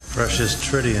Precious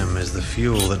tritium is the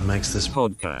fuel that makes this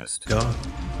podcast go.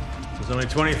 There's only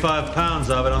 25 pounds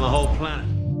of it on the whole planet.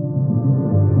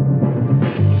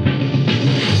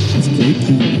 With great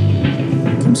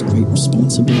power comes great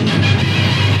responsibility.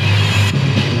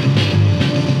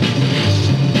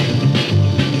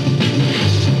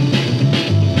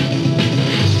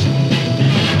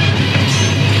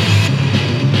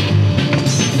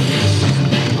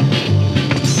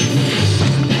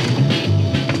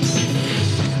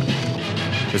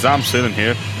 Because I'm sitting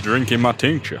here drinking my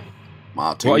tincture.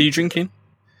 What are you drinking?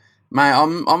 Mate,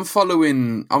 I'm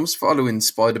following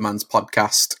Spider-Man's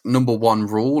podcast #1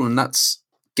 rule, and that's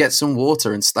get some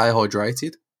water and stay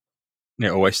hydrated. Yeah,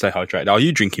 always stay hydrated. Are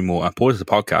you drinking water? Pause the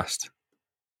podcast.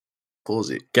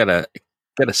 Pause it. Get a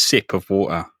sip of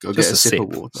water. Go just get a sip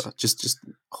of water. Just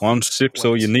one sip's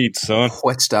all you need, son.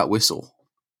 Whet that whistle.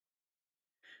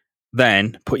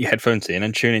 Then put your headphones in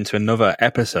and tune into another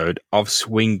episode of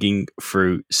Swinging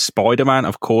Through Spider-Man.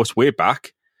 Of course, we're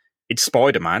back. It's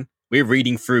Spider-Man. We're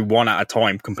reading through one at a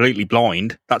time, completely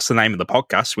blind. That's the name of the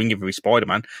podcast, Swinging Through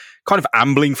Spider-Man. Kind of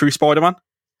ambling through Spider-Man.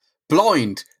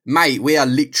 Blind? Mate, we are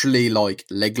literally like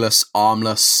legless,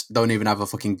 armless, don't even have a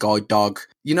fucking guide dog.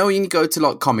 You know when you go to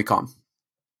like Comic-Con,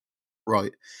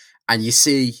 right, and you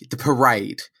see the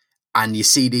parade, and you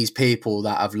see these people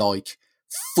that have like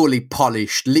fully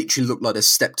polished, literally look like they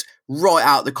stepped right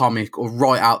out the comic or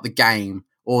right out the game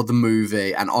or the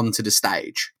movie and onto the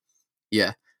stage.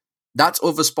 Yeah. That's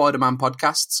other Spider-Man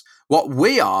podcasts. What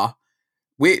we are,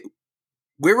 we're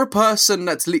a person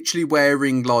that's literally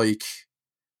wearing like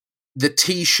the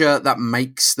t-shirt that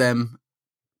makes them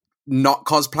not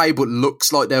cosplay but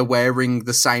looks like they're wearing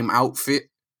the same outfit.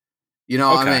 You know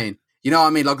what I mean? You know what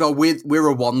I mean? Like, oh, we're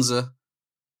a oneser.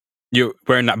 You're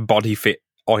wearing that body fit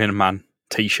Iron Man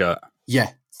t-shirt.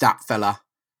 Yeah, that fella.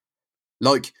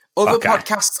 Like, other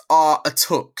podcasts are a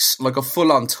tux, like a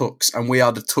full-on tux, and we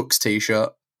are the tux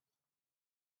t-shirt.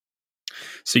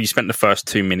 So you spent the first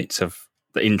 2 minutes of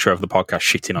the intro of the podcast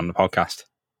shitting on the podcast.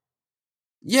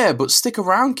 Yeah, but stick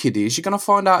around, kiddies. You're going to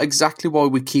find out exactly why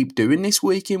we keep doing this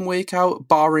week in, week out,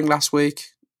 barring last week.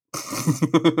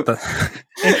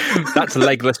 That's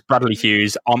legless Bradley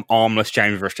Hughes. I'm armless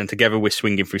James Rushton. Together we're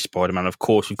swinging through Spider-Man. Of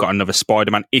course, we've got another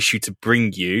Spider-Man issue to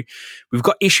bring you. We've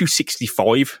got issue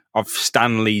 65 of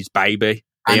Stan Lee's baby,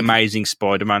 The Amazing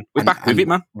Spider-Man. We're back with it,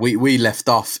 man. We left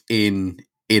off in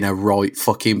a right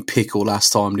fucking pickle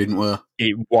last time, didn't we?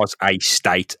 It was a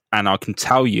state, and I can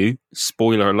tell you,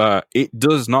 spoiler alert, it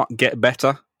does not get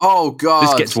better. Oh God!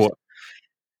 This gets what?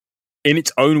 In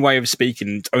its own way of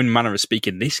speaking, its own manner of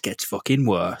speaking, this gets fucking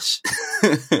worse.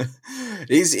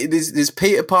 Is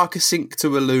Peter Parker sink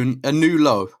to a new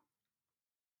low?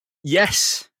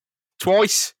 Yes.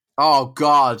 Twice. Oh,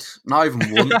 God. Not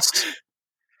even once.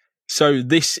 So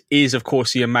this is, of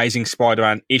course, The Amazing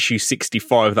Spider-Man issue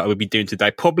 65 that we'll be doing today.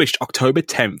 Published October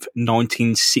 10th,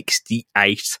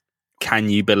 1968. Can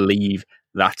you believe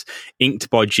that? Inked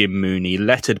by Jim Mooney,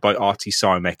 lettered by Artie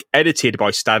Simek, edited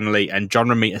by Stan Lee, and John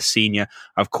Romita Sr.,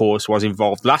 of course, was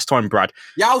involved. Last time, Brad.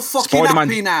 Y'all fucking Spider-Man...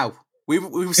 happy now.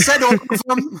 We've said all of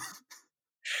them.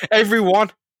 Every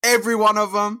one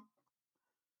of them.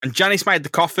 And Janice made the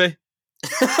coffee.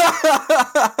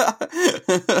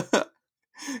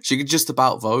 She could just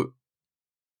about vote.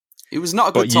 It was not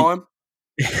a good time.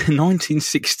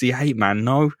 1968, man.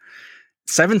 No.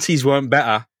 70s weren't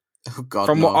better. Oh God!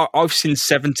 From what I've seen,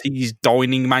 70s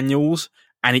dining manuals,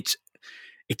 and it's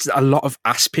a lot of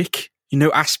aspic. You know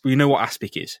what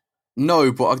aspic is?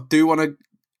 No, but I do want to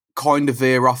kind of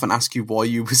veer off and ask you why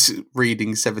you was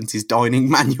reading 70s dining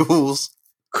manuals.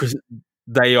 Because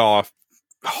they are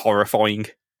horrifying.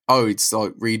 Oh, it's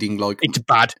like reading like it's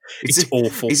bad. It's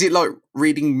awful. Is it like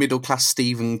reading middle class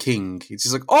Stephen King? It's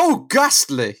just like, oh,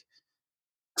 ghastly.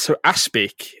 So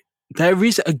aspic. There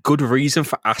is a good reason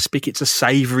for aspic. It's a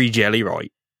savoury jelly,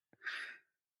 right?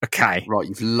 Okay. Right,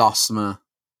 you've lost me.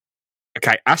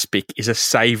 Okay, aspic is a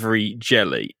savoury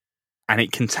jelly, and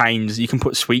it contains, you can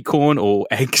put sweet corn or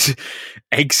eggs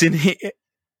in it,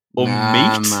 or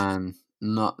meat. Man.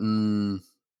 Not...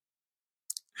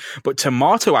 But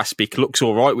tomato aspic looks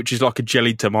all right, which is like a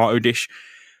jellied tomato dish.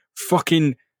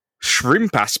 Fucking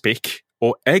shrimp aspic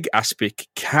or egg aspic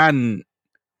can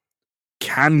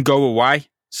go away.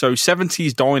 So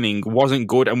 70s dining wasn't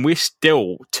good, and we're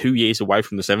still 2 years away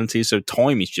from the 70s, so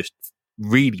time is just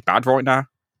really bad right now.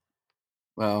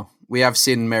 Well, we have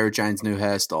seen Mary Jane's new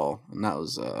hairstyle, and that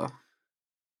was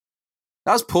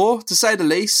poor, to say the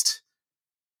least.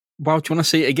 Well, do you want to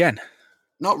see it again?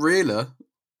 Not really.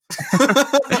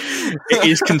 It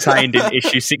is contained in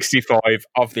issue 65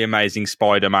 of The Amazing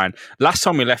Spider-Man. Last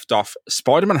time we left off,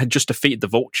 Spider-Man had just defeated the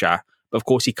Vulture, But of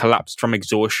course, he collapsed from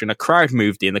exhaustion. A crowd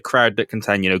moved in, the crowd that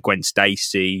contained, Gwen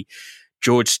Stacy,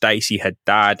 George Stacy, her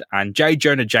dad, and J.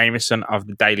 Jonah Jameson of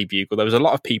the Daily Bugle. There was a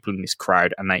lot of people in this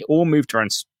crowd, and they all moved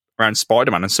around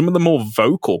Spider-Man. And some of the more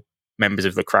vocal members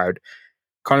of the crowd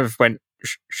kind of went,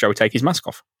 "Shall we take his mask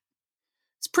off?"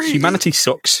 It's pretty. Humanity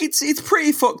sucks. It's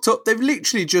pretty fucked up. They've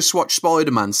literally just watched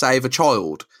Spider-Man save a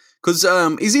child because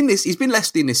he's in this. He's been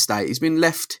left in this state. He's been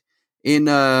left in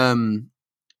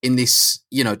this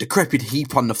decrepit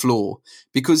heap on the floor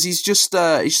because he's just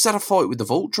had a fight with the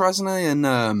Vulture, hasn't he?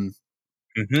 And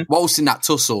whilst in that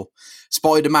tussle,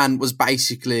 Spider-Man was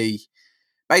basically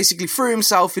threw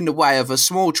himself in the way of a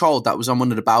small child that was on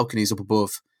one of the balconies up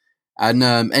above. And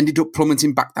ended up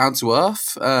plummeting back down to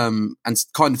Earth and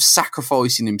kind of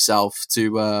sacrificing himself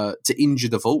to injure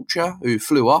the Vulture, who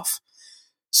flew off.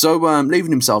 So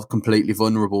leaving himself completely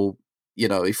vulnerable, he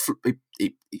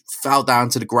fell down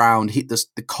to the ground, hit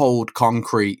the cold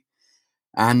concrete,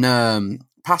 and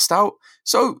passed out.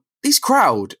 So this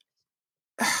crowd,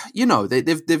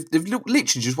 they've literally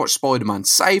just watched Spider-Man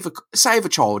save a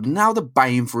child, and now they're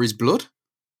baying for his blood.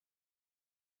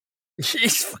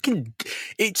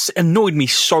 It's annoyed me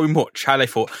so much how they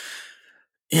thought,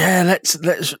 yeah,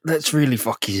 let's really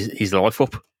fuck his life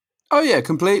up. Oh yeah,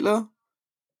 completely.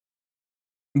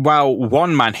 Well,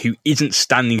 one man who isn't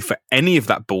standing for any of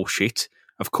that bullshit,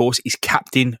 of course, is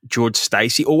Captain George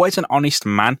Stacy, always an honest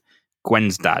man,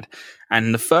 Gwen's dad.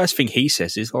 And the first thing he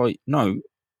says is like, no,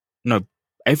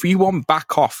 everyone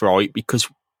back off, right? Because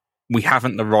we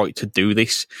haven't the right to do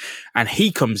this. And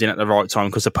he comes in at the right time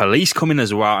because the police come in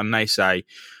as well and they say,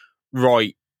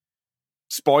 right,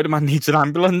 Spider-Man needs an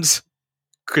ambulance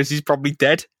because he's probably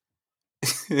dead.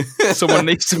 Someone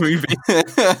needs to move in.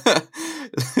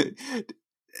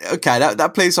 Okay,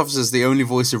 that police officer is the only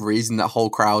voice of reason, that whole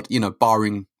crowd,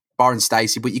 barring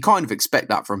Stacy, but you kind of expect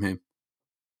that from him.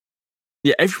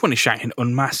 Yeah, everyone is shouting,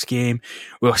 unmask him.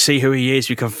 We'll see who he is.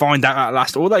 We can find out at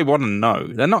last. All they want to know,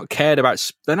 they're not caring about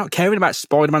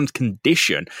Spider-Man's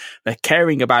condition. They're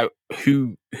caring about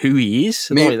who he is.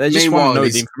 They just want to know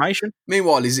the information.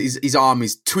 Meanwhile, his arm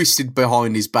is twisted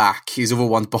behind his back. His other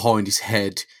one's behind his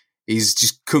head. He's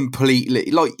just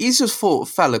completely he's just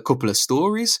fell a couple of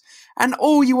stories, and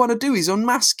all you want to do is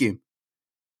unmask him.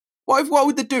 What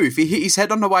would they do if he hit his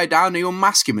head on the way down? They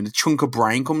unmask him, and a chunk of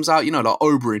brain comes out. Like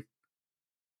Oberyn.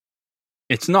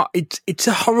 It's not. It's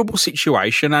a horrible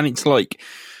situation, and it's like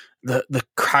the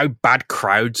how bad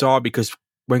crowds are, because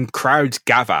when crowds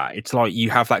gather, it's like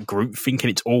you have that group thinking.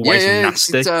 It's always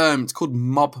nasty. It's called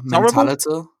mob mentality.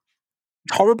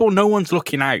 Horrible. No one's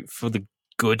looking out for the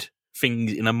good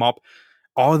things in a mob.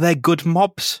 Are there good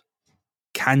mobs?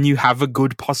 Can you have a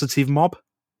good positive mob?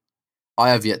 I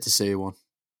have yet to see one.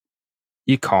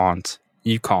 You can't.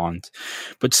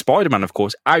 But Spider-Man, of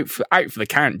course, out for the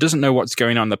count, doesn't know what's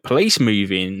going on. The police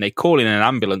move in, they call in an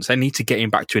ambulance, they need to get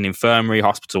him back to an infirmary,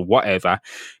 hospital, whatever.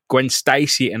 Gwen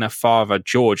Stacy and her father,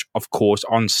 George, of course,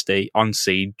 on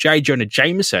scene. J. Jonah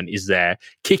Jameson is there,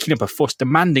 kicking up a fuss,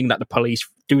 demanding that the police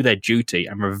do their duty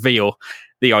and reveal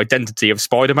the identity of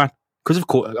Spider-Man. Because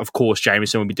of course,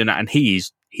 Jameson will be doing that, and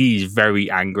he's very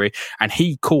angry, and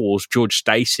he calls George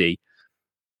Stacy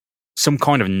some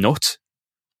kind of nut.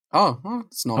 Oh,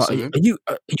 that's nice of him. Are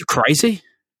you crazy?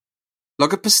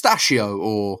 Like a pistachio,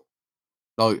 or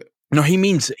like? No, he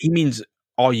means.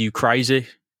 Are you crazy?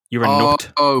 You're a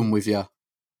nut. Oh, I'm with you.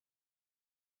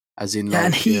 As in,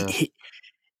 and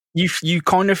you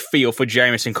kind of feel for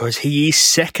Jameson because he is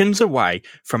seconds away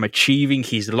from achieving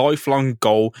his lifelong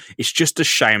goal. It's just a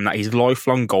shame that his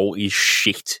lifelong goal is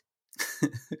shit.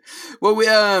 Well,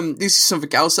 this is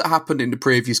something else that happened in the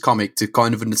previous comic to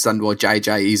kind of understand why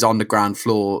JJ is on the ground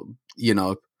floor,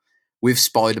 with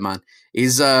Spider-Man.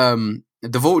 Is the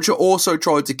Vulture also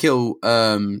tried to kill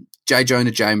J. Jonah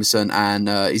Jameson and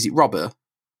is it Robert?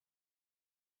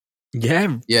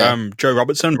 Yeah. Joe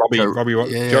Robertson,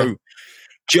 Robbie.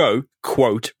 Joe,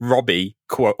 quote, Robbie,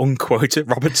 quote, unquote,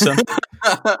 Robertson.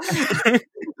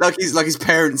 like his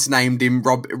parents named him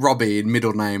Robbie in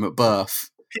middle name at birth.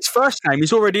 His first name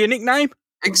is already a nickname.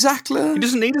 Exactly. He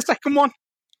doesn't need a second one.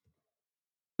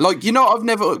 I've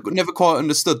never quite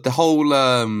understood the whole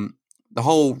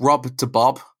Rob to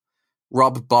Bob.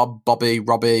 Rob, Bob, Bobby,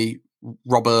 Robbie,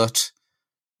 Robert.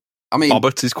 I mean,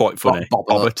 Bobbert is quite funny.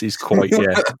 Bobbert is quite,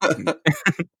 yeah.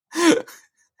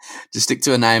 Just stick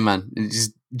to a name, man.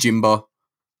 Just Jimbo.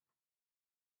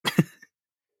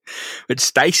 But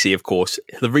Stacy, of course,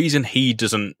 the reason he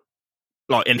doesn't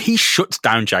and he shuts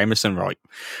down Jameson, right?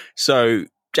 So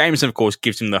Jameson, of course,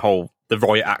 gives him the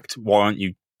riot act. Why aren't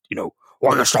you,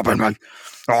 why are you stopping me?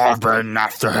 I've been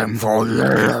after him for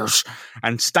years.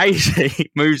 And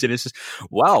Stacey moves in and says,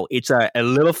 well, it's a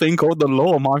little thing called the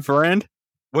law, my friend.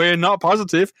 We're not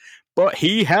positive, but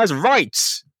he has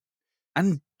rights.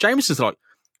 And Jameson's like,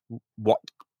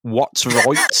 what's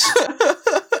rights?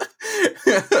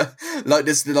 Like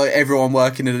this, like everyone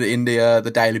working in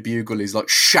the Daily Bugle is like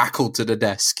shackled to the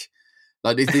desk.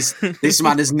 Like this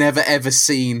man has never ever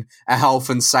seen a health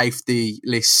and safety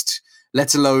list,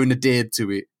 let alone adhered to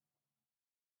it.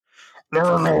 There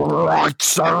are no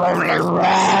rights, there are only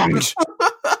wrongs.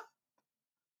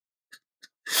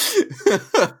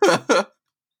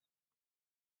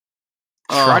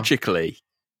 Tragically,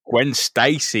 Gwen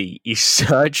Stacy is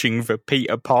searching for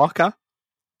Peter Parker.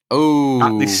 Oh,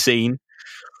 at this scene,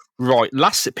 right?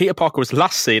 Peter Parker was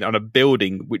last seen on a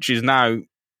building which is now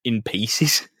in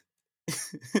pieces.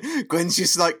 Gwen's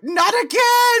just like, not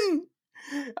again!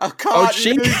 I can't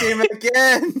lose him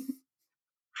again.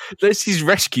 There's these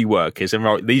rescue workers, and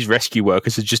right, these rescue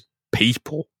workers are just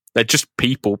people. They're just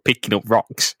people picking up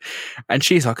rocks. And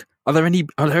she's like, are there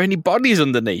any bodies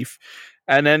underneath?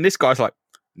 And then this guy's like,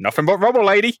 nothing but rubble,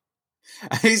 lady.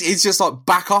 He's just like,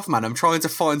 back off, man. I'm trying to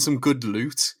find some good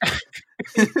loot.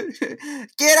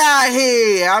 Get out of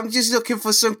here. I'm just looking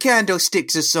for some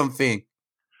candlesticks or something.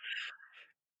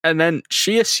 And then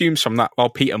she assumes from that, well,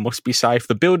 Peter must be safe.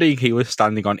 The building he was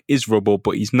standing on is rubble,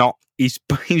 but he's not. He's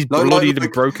bloodied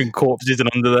and broken corpses and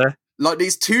under there. Like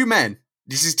these two men.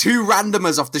 This is two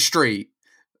randomers off the street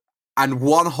and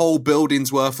one whole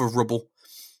building's worth of rubble.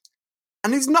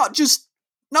 And it's not just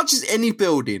any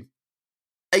building.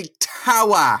 A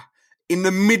tower in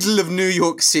the middle of New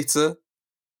York City.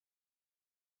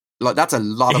 Like, that's a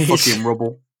lot of fucking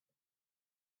rubble.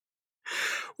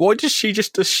 Why does she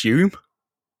just assume?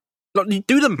 Like, you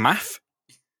do the math.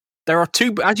 There are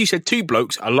two, as you said, two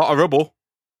blokes, a lot of rubble.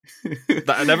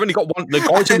 They've only got one. The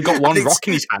guy's only got one rock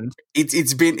in his hand.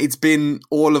 It's been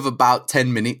all of about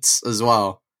 10 minutes as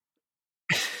well.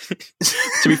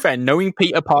 To be fair, knowing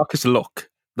Peter Parker's look,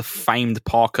 the famed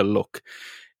Parker look,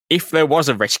 if there was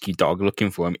a rescue dog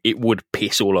looking for him, it would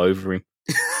piss all over him.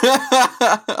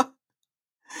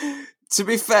 To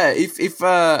be fair,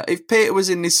 if Peter was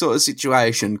in this sort of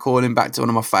situation, calling back to one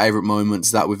of my favourite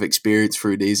moments that we've experienced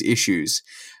through these issues,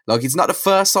 like, it's not the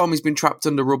first time he's been trapped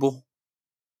under rubble.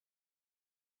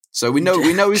 So we know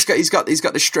he's got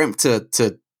the strength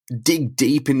to dig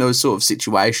deep in those sort of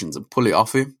situations and pull it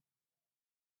off him.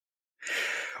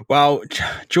 Well,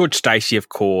 George Stacy, of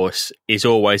course, is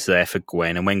always there for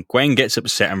Gwen, and when Gwen gets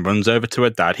upset and runs over to her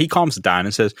dad, he calms her down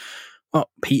and says, well,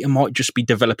 Peter might just be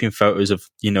developing photos of,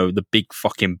 the big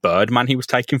fucking Birdman he was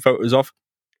taking photos of.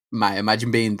 Mate,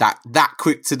 imagine being that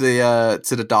quick to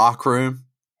the dark room.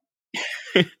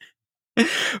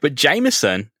 But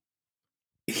Jameson,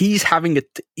 he's having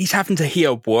to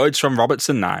hear words from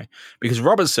Robertson now, because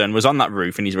Robertson was on that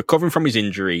roof and he's recovering from his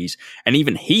injuries, and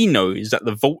even he knows that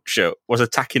the Vulture was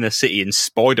attacking the city and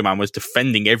Spider-Man was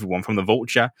defending everyone from the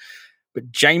Vulture.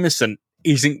 But Jameson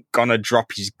isn't gonna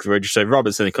drop his grudge, so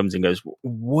Robertson comes and goes,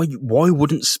 why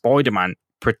wouldn't Spider-Man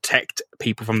protect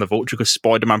people from the Vulture? Because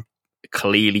Spider-Man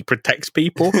clearly protects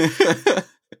people.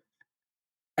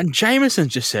 And Jameson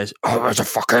just says, oh, there's a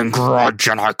fucking grudge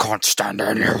and I can't stand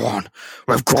anyone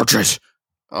with grudges.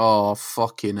 Oh,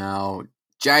 fucking hell.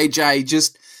 JJ,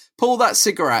 just pull that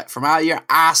cigarette from out of your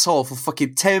asshole for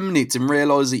fucking 10 minutes and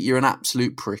realise that you're an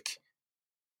absolute prick.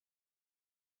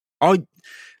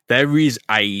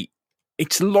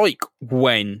 It's like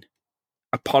when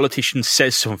a politician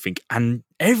says something and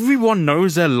everyone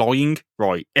knows they're lying,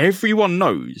 right? Everyone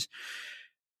knows.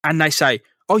 And they say,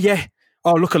 oh yeah,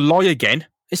 oh look, a lie again.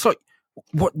 It's like,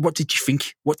 what did you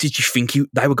think? What did you think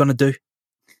they were going to do?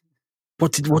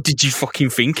 What did you fucking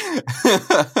think?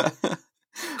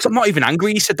 I'm not even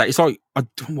angry he said that. It's like,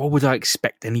 what would I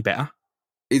expect any better?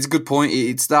 It's a good point.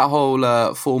 It's that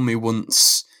whole fool me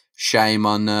once, shame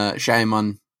on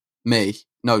me.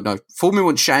 No, fool me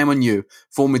once, shame on you.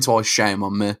 Fool me twice, shame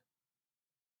on me.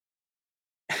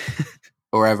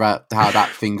 Or how that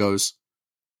thing goes.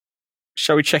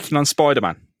 Shall we check in on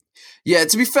Spider-Man? Yeah,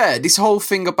 to be fair, this whole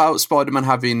thing about Spider-Man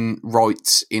having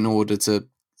rights in order to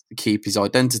keep his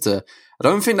identity, I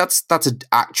don't think that's an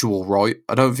actual right.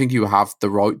 I don't think you have the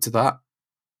right to that.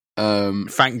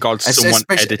 Thank God someone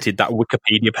edited that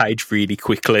Wikipedia page really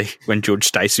quickly when George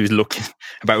Stacy was looking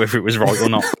about whether it was right or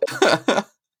not.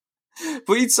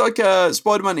 But it's like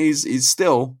Spider-Man is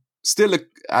still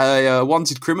a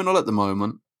wanted criminal at the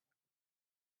moment.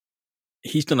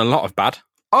 He's done a lot of bad.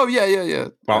 Oh, yeah.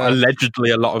 Well,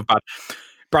 allegedly a lot of bad.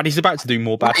 Brad, he's about to do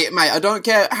more bad. Mate, I don't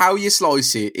care how you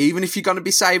slice it. Even if you're going to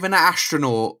be saving an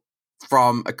astronaut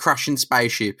from a crashing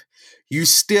spaceship, you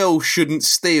still shouldn't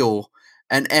steal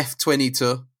an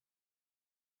F-22.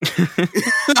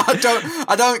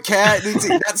 I don't care.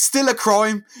 That's still a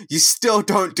crime. You still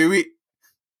don't do it.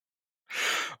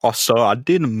 Oh, sorry, I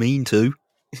didn't mean to.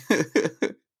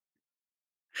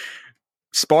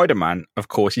 Spider-Man, of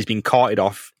course, he's been carted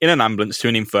off in an ambulance to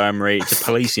an infirmary. It's a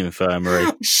police infirmary.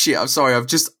 Shit, I'm sorry. I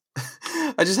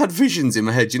just had visions in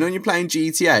my head. You know when you're playing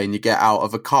GTA and you get out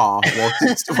of a car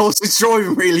whilst it's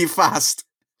driving really fast?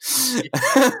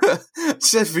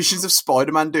 Just had visions of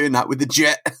Spider-Man doing that with the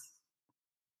jet.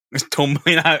 It's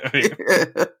tumbling out of it.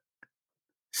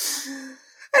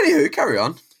 Anywho, carry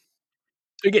on.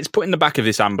 He gets put in the back of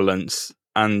this ambulance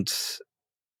and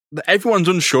everyone's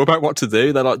unsure about what to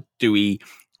do. They're like, do we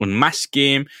unmask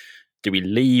him? Do we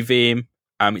leave him?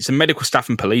 It's the medical staff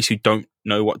and police who don't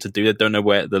know what to do. They don't know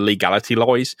where the legality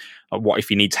lies. Like, what if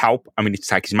he needs help and we need to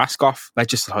take his mask off? They're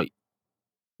just like,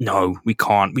 no, we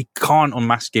can't. We can't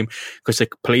unmask him because the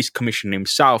police commissioner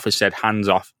himself has said, hands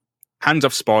off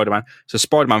Spider-Man. So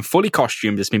Spider-Man, fully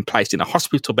costumed, has been placed in a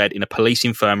hospital bed in a police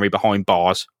infirmary behind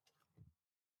bars.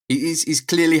 He's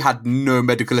clearly had no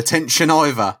medical attention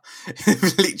either.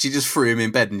 Literally just threw him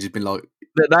in bed and just been like...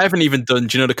 They haven't even done,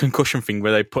 do you know the concussion thing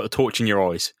where they put a torch in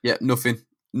your eyes? Yeah, nothing.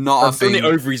 Not They've a thing. done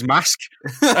it over his mask.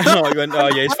 And I went, oh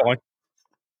yeah, it's fine.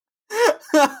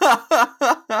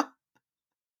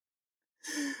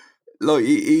 Look,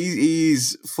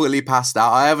 he's fully passed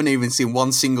out. I haven't even seen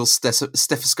one single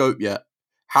stethoscope yet.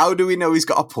 How do we know he's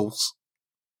got a pulse?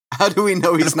 How do we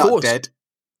know he's not dead?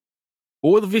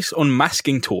 All of this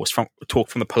unmasking talk from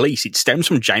the police, it stems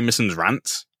from Jameson's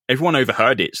rants. Everyone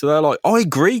overheard it. So they're like, I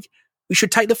agree. We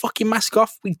should take the fucking mask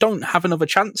off. We don't have another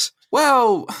chance.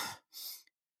 Well,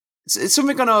 it's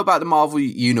something I know about the Marvel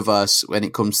universe when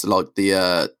it comes to like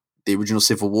the original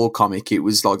Civil War comic. It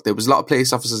was like there was a lot of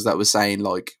police officers that were saying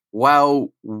like,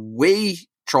 well, we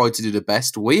tried to do the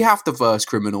best. We have to verse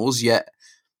criminals, yet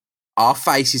our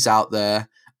face is out there.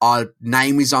 Our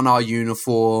name is on our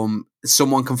uniform.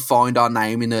 Someone can find our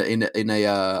name in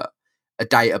a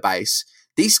database.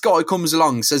 This guy comes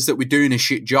along, says that we're doing a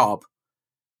shit job,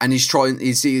 and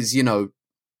he's you know,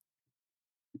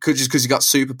 just because he got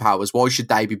superpowers. Why should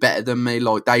they be better than me?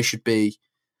 Like they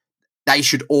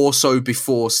should also be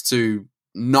forced to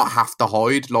not have to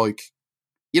hide. Like,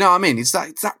 you know what I mean? It's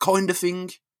that kind of thing.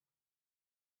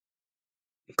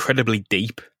 Incredibly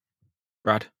deep,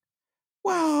 Brad.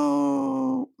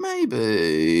 Well,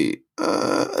 maybe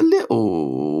a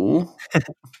little.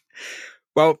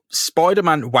 Well,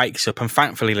 Spider-Man wakes up, and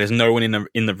thankfully there's no one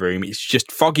in the room. It's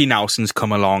just Foggy Nelson's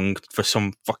come along for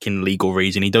some fucking legal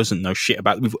reason. He doesn't know shit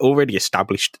about it. We've already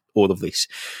established all of this.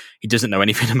 He doesn't know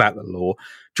anything about the law.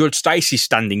 George Stacy's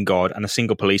standing guard and a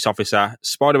single police officer.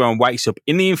 Spider-Man wakes up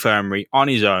in the infirmary on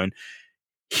his own.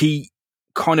 He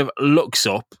kind of looks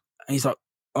up, and he's like,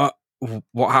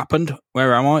 what happened?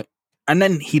 Where am I? And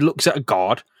then he looks at a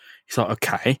guard. He's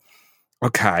like,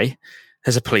 okay.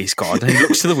 There's a police guard. And he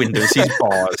looks to the window and sees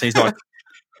bars. And he's like,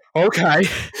 okay,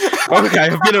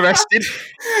 I've been arrested.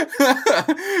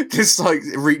 Just like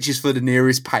reaches for the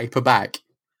nearest paper bag.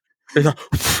 He's like,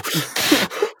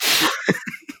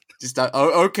 just like,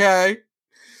 oh, okay.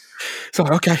 It's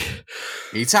like, okay.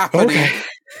 It's happening. Okay.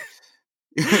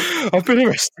 I've been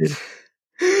arrested.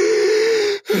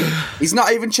 He's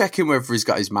not even checking whether he's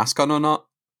got his mask on or not.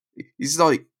 He's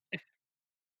like,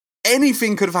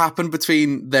 anything could have happened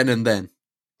between then and then.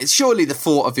 It's surely the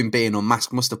thought of him being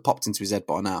unmasked must have popped into his head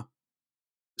by now.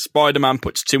 Spider-Man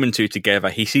puts two and two together.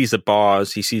 He sees the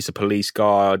bars. He sees the police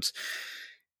guards.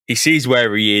 He sees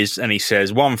where he is, and he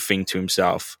says one thing to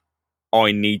himself.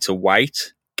 I need to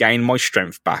wait, gain my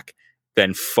strength back,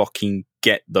 then fucking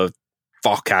get the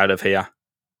fuck out of here.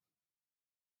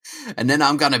 And then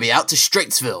I'm going to be out to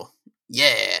Straitsville.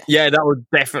 Yeah. Yeah, that would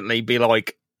definitely be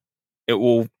like, it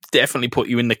will definitely put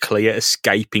you in the clear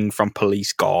escaping from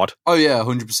police guard. Oh, yeah,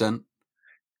 100%.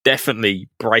 Definitely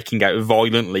breaking out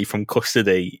violently from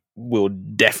custody will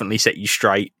definitely set you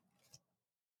straight.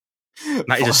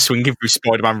 That is a swinging through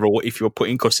Spider-Man rule. If you're put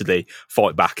in custody,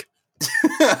 fight back.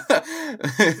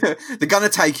 They're going to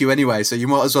take you anyway, so you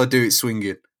might as well do it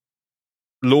swinging.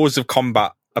 Laws of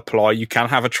combat apply. You can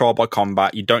have a trial by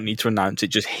combat. You don't need to announce it.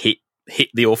 Just hit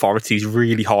the authorities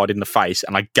really hard in the face,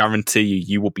 and I guarantee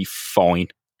you will be fine.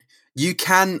 You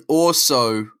can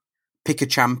also pick a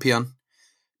champion.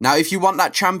 Now, if you want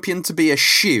that champion to be a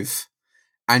shiv,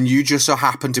 and you just so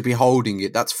happen to be holding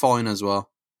it, that's fine as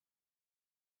well.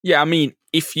 Yeah, I mean,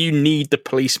 if you need the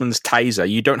policeman's taser,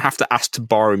 you don't have to ask to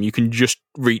borrow him. You can just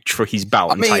reach for his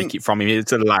belt and take it from him.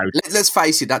 It's allowed. Let's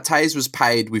face it, that taser was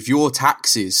paid with your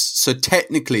taxes, so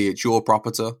technically it's your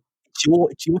property. It's your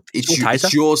taser.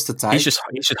 It's yours to take. He's just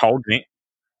holding it.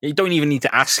 You don't even need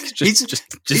to ask.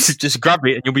 Just grab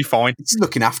it and you'll be fine. He's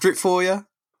looking after it for you.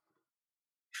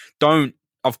 Don't,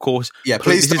 of course. Yeah,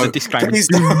 please This don't. is a disclaimer. Please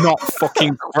Do don't. not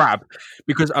fucking grab,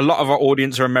 because a lot of our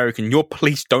audience are American. Your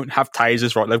police don't have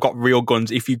tasers, right? They've got real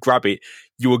guns. If you grab it,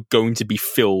 you are going to be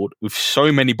filled with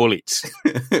so many bullets.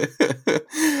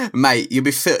 Mate, you'd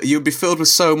be filled with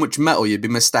so much metal, you'd be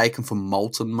mistaken for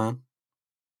molten, man.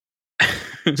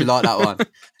 Do you like that one? Do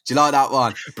you like that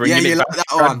one? Bringing it like back.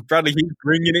 that one. Bradley, he's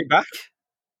bringing it back.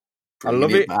 I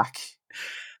love it. Back.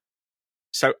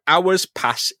 So hours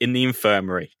pass in the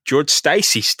infirmary. George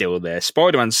Stacy's still there.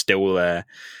 Spider-Man's still there.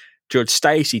 George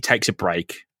Stacy takes a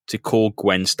break to call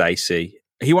Gwen Stacy.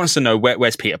 He wants to know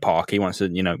where's Peter Parker. He wants to,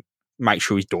 make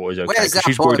sure his daughter's okay. Where's that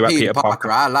she's boy worried about Peter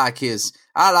Parker? I like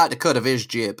the cut of his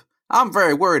jib. I'm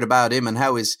very worried about him and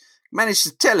how he's managed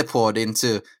to teleport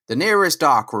into the nearest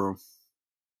dark room.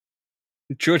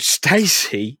 George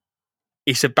Stacy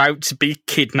is about to be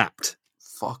kidnapped.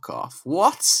 Fuck off.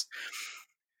 What?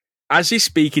 As he's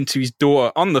speaking to his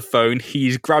daughter on the phone, he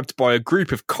is grabbed by a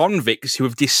group of convicts who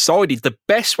have decided the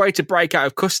best way to break out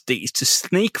of custody is to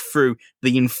sneak through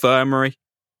the infirmary.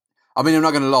 I mean, I'm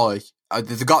not going to lie.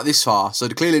 They've got this far, so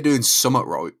they're clearly doing something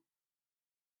right.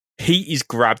 He is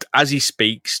grabbed as he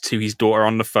speaks to his daughter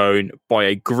on the phone by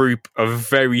a group of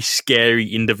very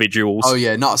scary individuals. Oh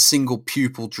yeah, not a single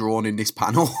pupil drawn in this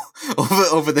panel,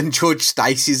 other than George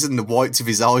Stacy's and the whites of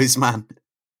his eyes, man.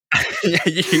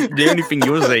 The only thing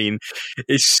you're seeing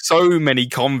is so many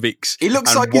convicts. He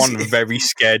looks like one very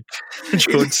scared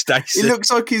George Stacy. He looks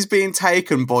like he's being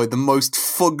taken by the most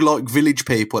fug-like village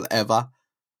people ever.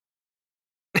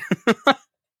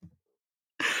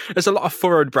 There's a lot of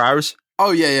furrowed brows.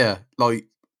 Oh yeah, like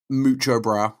mucho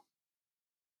brow.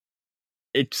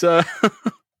 It's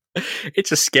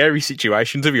it's a scary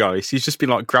situation, to be honest. He's just been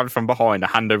grabbed from behind, a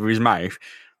hand over his mouth,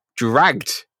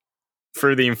 dragged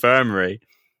through the infirmary,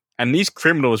 and these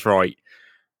criminals, right,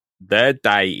 their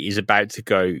day is about to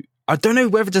go. I don't know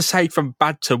whether to say from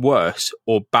bad to worse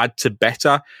or bad to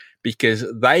better, because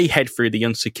they head through the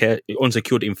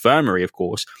unsecured infirmary, of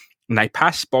course, and they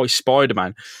pass by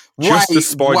Spider-Man. Wait,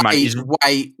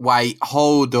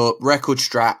 hold up. Record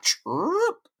scratch.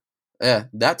 Yeah,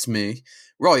 that's me.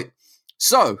 Right.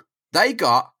 So, they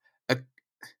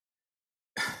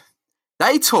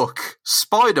took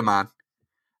Spider-Man,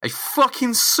 a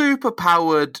fucking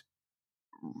super-powered,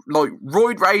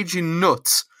 roid-raging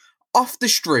nut, off the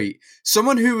street.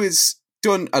 Someone who has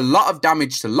done a lot of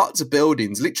damage to lots of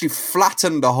buildings, literally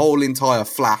flattened the whole entire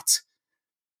flat,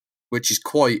 which is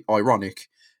quite ironic,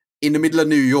 in the middle of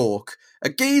New York. A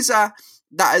geezer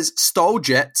that has stole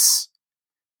jets,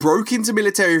 broke into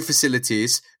military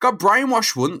facilities, got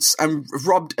brainwashed once, and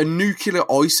robbed a nuclear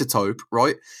isotope,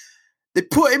 right? They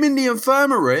put him in the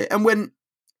infirmary and went,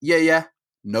 yeah,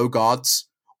 no guards.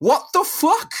 What the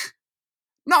fuck?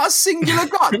 Not a singular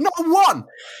guard, not one.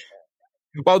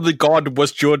 Well, the guard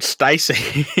was George Stacy.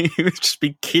 He was just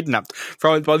been kidnapped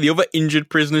by the other injured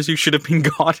prisoners who should have been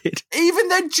guarded. Even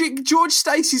then, George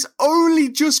Stacy's only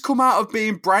just come out of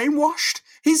being brainwashed.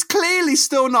 He's clearly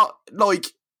still not,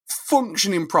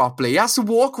 functioning properly. He has to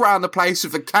walk around the place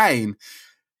with a cane.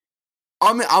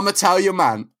 I'm going to tell you,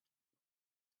 man,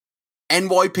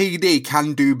 NYPD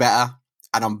can do better.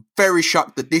 And I'm very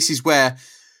shocked that this is where,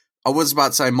 I was about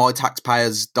to say my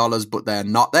taxpayers' dollars, but they're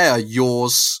not. They are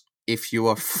yours if you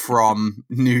are from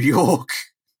New York.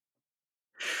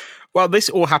 Well, this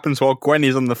all happens while Gwen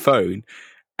is on the phone,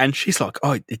 and she's like,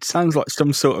 "Oh, it sounds like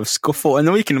some sort of scuffle." And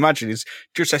all you can imagine is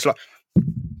just like,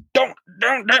 "Don't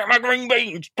take my green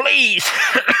beans, please!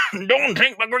 Don't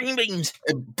take my green beans."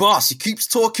 Boss, he keeps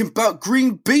talking about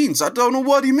green beans. I don't know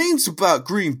what he means about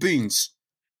green beans.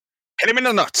 Hit him in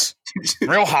the nuts,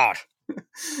 real hard.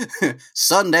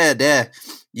 Son, there.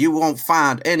 You won't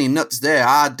find any nuts there.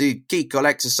 I do Kegel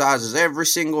exercises every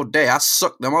single day. I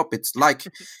suck them up. It's like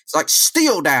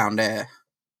steel down there.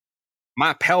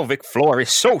 My pelvic floor is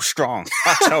so strong.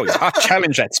 I tell you, I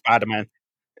challenge that Spider-Man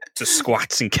to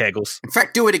squats and kegels. In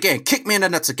fact, do it again. Kick me in the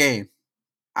nuts again.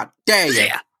 I dare you.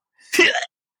 Yeah.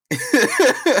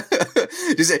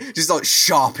 just like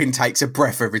sharp intakes of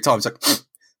breath every time. It's like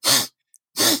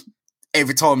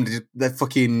every time the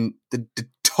fucking the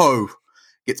toe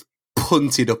gets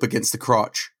punted up against the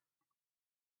crotch.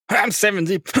 I'm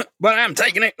 70, but I'm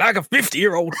taking it like a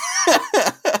 50-year-old.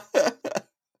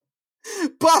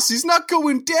 Boss, he's not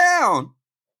going down.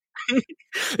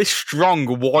 This strong,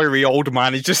 wiry old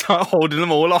man is just holding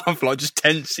them all off, just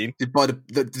tensing. By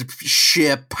the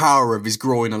sheer power of his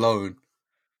groin alone.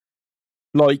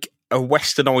 Like a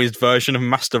westernised version of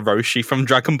Master Roshi from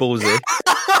Dragon Ball Z.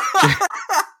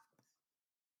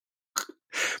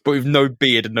 but with no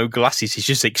beard and no glasses, he's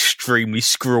just extremely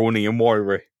scrawny and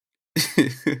wiry.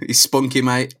 He's spunky,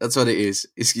 mate. That's what it is.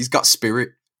 He's got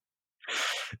spirit.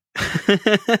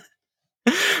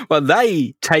 Well,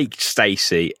 they take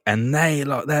Stacy and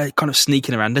they're kind of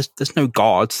sneaking around. There's no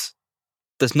guards.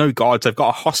 There's no guards. They've got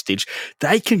a hostage.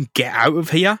 They can get out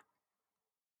of here.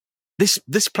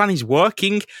 This plan is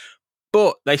working,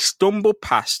 but they stumble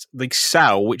past the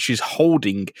cell which is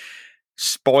holding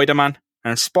Spider-Man.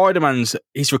 And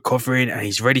he's recovering and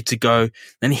he's ready to go.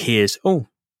 Then he hears, oh,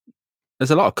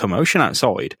 there's a lot of commotion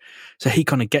outside. So he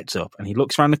kind of gets up and he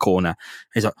looks around the corner.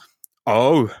 He's like,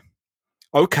 oh,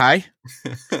 okay.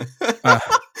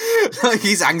 Like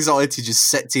his anxiety just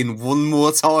sets in one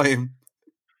more time.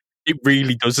 It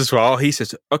really does as well. He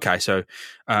says, okay, so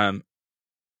I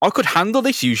could handle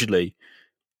this usually.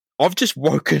 I've just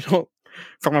woken up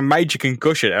from a major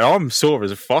concussion and I'm sore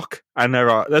as a fuck. And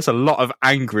there's a lot of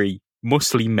angry,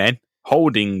 muscly men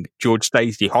holding George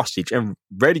Stacy hostage and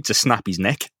ready to snap his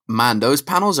neck. Man, those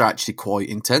panels are actually quite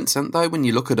intense, aren't they, when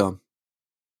you look at them?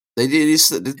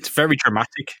 It's very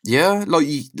dramatic. Yeah,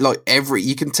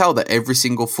 you can tell that every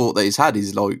single thought that he's had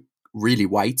is like really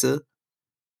weighty.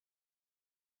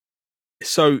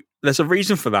 So there's a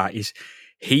reason for that. Is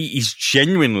he is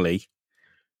genuinely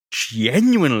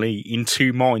in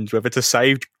two minds whether to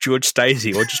save George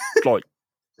Stacy or just like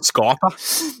Scarpa.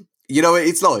 You know what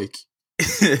it's like?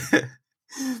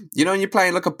 You know when you're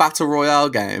playing like a battle royale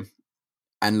game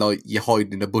and like you're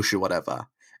hiding in a bush or whatever,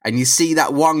 and you see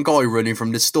that one guy running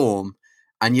from the storm,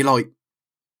 and you're like,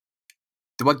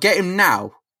 do I get him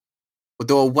now? Or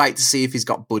do I wait to see if he's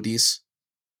got buddies?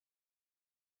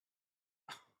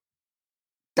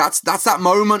 That's that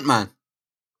moment, man.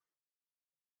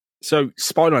 So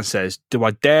Spider-Man says, do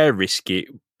I dare risk it?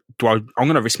 I'm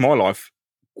going to risk my life,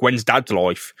 Gwen's dad's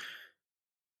life,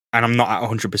 and I'm not at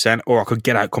 100%, or I could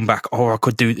get out, come back, or I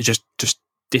could do just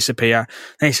disappear.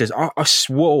 Then he says, I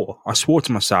swore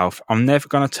to myself, I'm never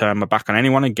going to turn my back on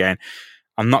anyone again.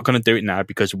 I'm not going to do it now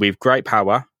because with great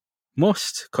power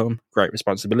must come great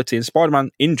responsibility. And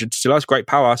Spider-Man, injured, still has great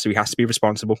power, so he has to be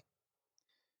responsible.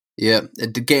 Yeah,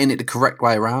 getting it the correct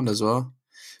way around as well.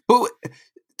 But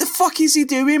the fuck is he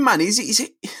doing, man? Is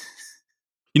it?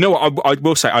 You know what? I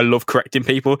will say I love correcting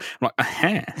people. I'm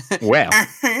like, well,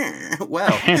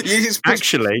 well, you just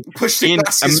push the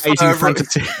glasses further.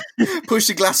 Push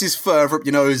the glasses further up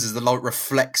your nose as the light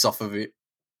reflects off of it.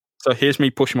 So here's me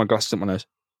pushing my glasses up my nose.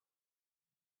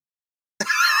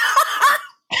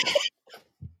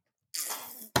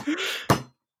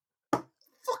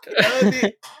 Fucking heard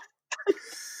it.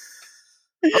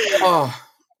 Oh,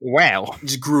 wow!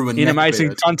 Just grew a in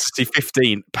Amazing Fantasy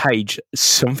 15, page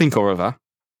something or other.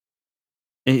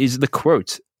 It is the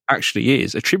quote actually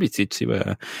is attributed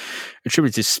to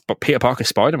Peter Parker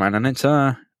Spider-Man, and it's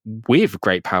with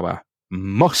great power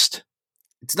must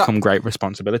come great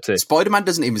responsibility. Spider-Man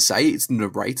doesn't even say it; it's the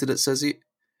narrator that says it.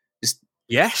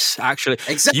 Yes, actually,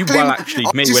 exactly. You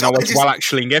well-actually'd me when I was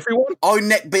well-actuallying everyone. I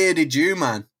neck-bearded you,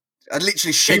 man. I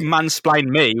literally You mansplained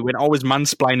me when I was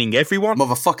mansplaining everyone.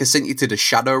 Motherfucker sent you to the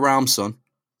Shadow Realm, son.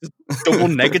 Double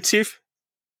negative.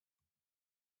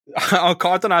 I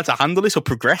don't know how to handle this or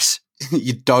progress.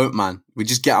 You don't, man. We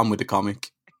just get on with the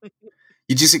comic.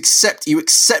 You just accept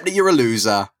that you're a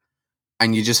loser,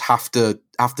 and you just have to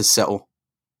settle.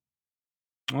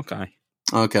 Okay.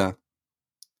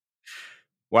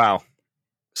 Wow.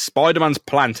 Spider-Man's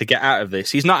plan to get out of this.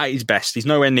 He's not at his best. He's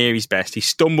nowhere near his best. He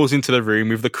stumbles into the room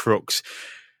with the crooks.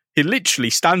 He literally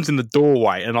stands in the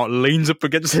doorway and like leans up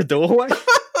against the doorway.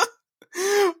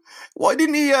 Why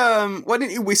didn't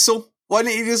he whistle? Why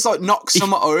didn't he just like knock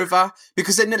some over?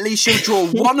 Because then at least you'll draw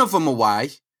one of them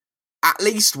away, at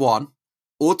least one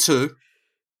or two,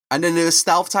 and then a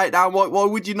stealth takedown. Why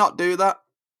would you not do that?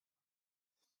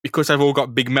 Because they've all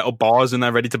got big metal bars and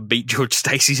they're ready to beat George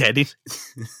Stacy's head in.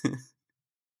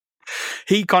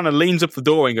 He kind of leans up the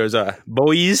door and goes,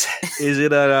 "Boys, is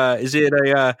it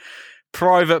a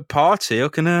private party, or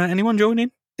can anyone join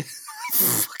in?"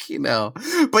 Fucking hell!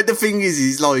 But the thing is,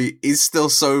 he's still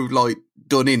so like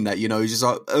done in that, you know, he's just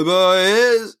like,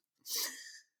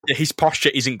 yeah, his posture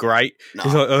isn't great. No.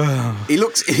 He's like, ugh. He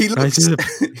looks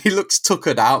he looks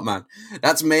tuckered out, man.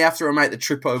 That's me after I make the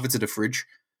trip over to the fridge,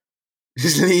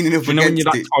 just leaning up against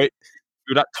it.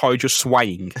 You're that tired, just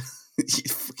swaying.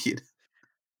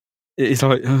 It's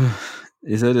like,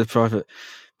 is that a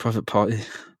private party?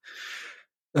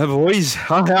 Boys,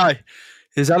 hi.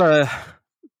 Is that a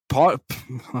part?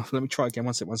 Oh, let me try again.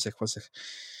 One sec.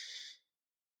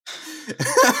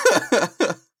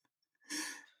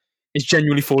 He's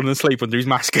genuinely falling asleep under his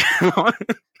mask.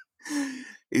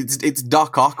 It's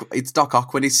Doc Ock. It's Doc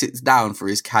Ock when he sits down for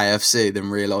his KFC, then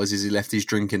realizes he left his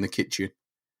drink in the kitchen.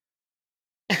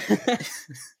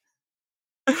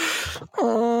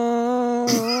 Oh.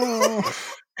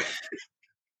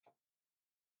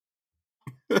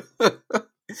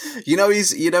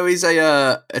 He's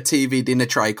a TV dinner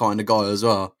tray kind of guy as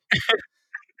well.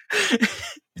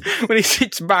 When he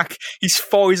sits back, his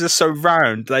thighs are so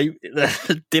round,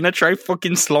 the dinner tray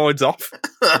fucking slides off.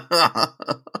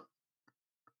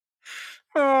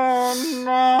 Oh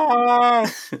no!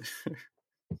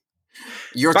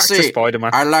 You Back to see,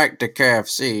 Spider-Man. I like the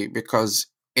KFC because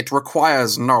it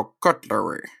requires no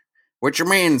cutlery, which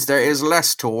means there is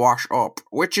less to wash up,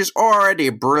 which is already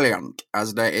brilliant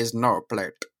as there is no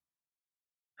plate.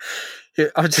 Yeah,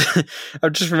 I've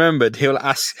just remembered he'll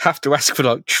have to ask for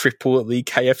like triple the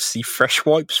KFC fresh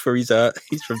wipes for his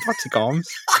robotic arms.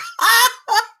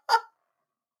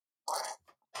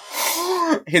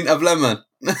 Hint of lemon.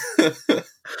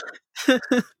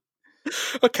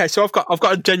 Okay, so I've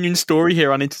got a genuine story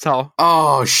here I need to tell.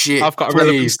 Oh shit! I've got a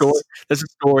relevant story. There's a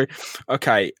story.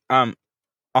 Okay, I'm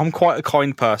quite a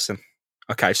kind person.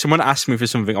 Okay, someone asked me for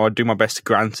something, I'd do my best to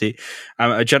grant it.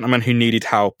 A gentleman who needed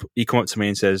help, he come up to me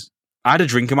and says, I had a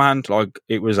drink in my hand, like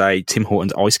it was a Tim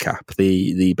Hortons ice cap,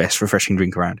 the best refreshing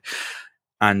drink around.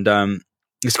 And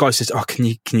this guy says, "Oh, can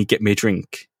you get me a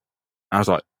drink?" And I was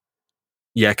like,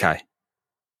 "Yeah, okay,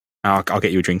 I'll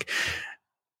get you a drink."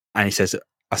 And he says,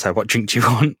 I said, "What drink do you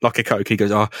want?" Like a Coke. He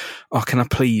goes, "Oh, can I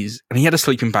please?" And he had a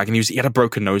sleeping bag, and he had a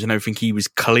broken nose and everything. He was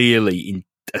clearly in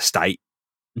a state,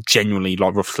 genuinely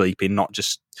like rough sleeping, not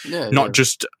just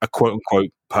a quote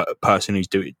unquote person who's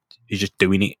just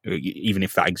doing it, even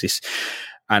if that exists.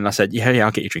 And I said, "Yeah,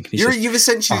 I'll get you a drink." And you've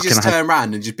essentially just turned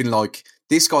around and just been like,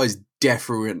 "This guy's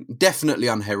definitely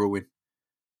on heroin."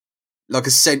 Like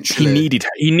essentially,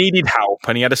 he needed help,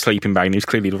 and he had a sleeping bag, and he was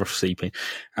clearly rough sleeping.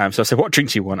 So I said, "What drink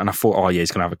do you want?" And I thought, "Oh yeah,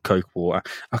 he's gonna have a Coke water.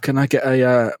 Oh, can I get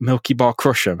a Milky Bar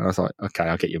Crusher?" And I was like, "Okay,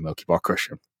 I'll get you a Milky Bar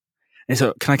Crusher." And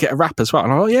so, "Can I get a wrap as well?"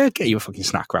 And I'm like, "Yeah, get you a fucking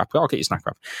snack wrap. I'll get you a snack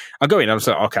wrap." I go in, and I was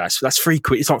like, "Okay, that's £3.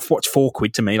 It's like what's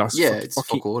 £4 to me?" Like, it's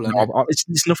fuck all.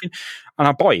 It's nothing. And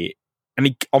I buy it,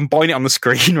 and I'm buying it on the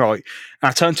screen, right? And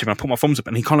I turn to him, and I put my thumbs up,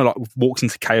 and he kind of like walks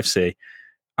into KFC.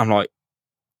 I'm like,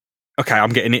 "Okay, I'm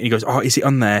getting it." And he goes, "Oh, is it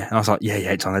on there?" And I was like, yeah,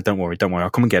 it's on there. Don't worry. I'll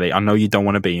come and get it. I know you don't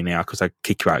want to be in here because I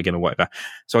kick you out again or whatever.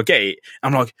 So I get it.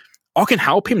 I'm like, I can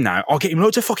help him now. I'll get him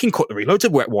loads of fucking cutlery, loads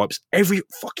of wet wipes, every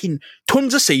fucking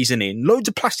tons of seasoning, loads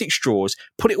of plastic straws,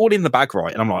 put it all in the bag,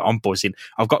 right? And I'm like, I'm buzzing.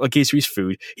 I've got the gears for his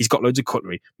food. He's got loads of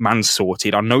cutlery. Man's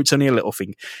sorted. I know it's only a little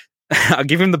thing. I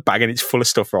give him the bag and it's full of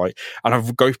stuff, right? And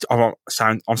I'm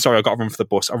sorry, I got to run for the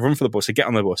bus. I run for the bus. I get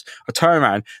on the bus. I turn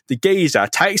around. The geezer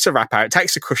takes the wrap out,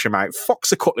 takes the cushion out, fucks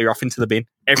the cutlery off into the bin.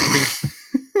 Everything.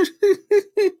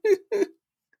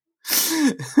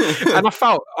 And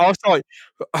I was like,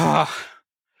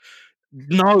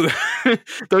 no,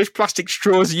 those plastic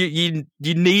straws. You've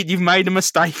made a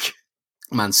mistake,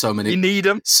 man. You need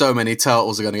them. So many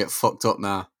turtles are going to get fucked up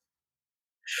now.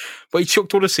 But he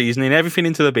chucked all the seasoning, everything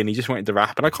into the bin. He just wanted to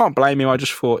wrap, and I can't blame him. I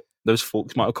just thought those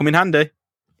forks might have come in handy.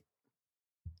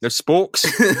 Those sporks,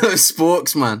 those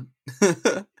sporks, man.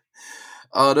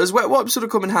 Oh, those wet wipes would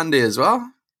have come in handy as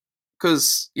well,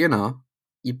 because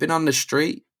you've been on the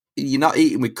street, you're not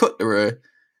eating with cutlery,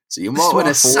 so you might want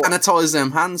to sanitize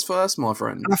them hands first, my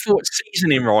friend. And I thought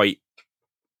seasoning right.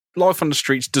 Life on the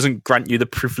streets doesn't grant you the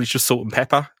privilege of salt and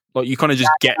pepper. Like you kind of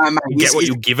just get what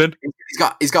you're given.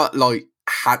 He's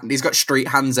got street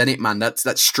hands in it, man.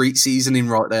 That's street seasoning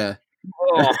right there.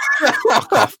 Oh,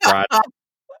 fuck off, Brad.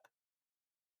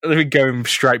 Let me go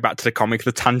straight back to the comic.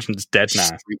 The tangent's dead now.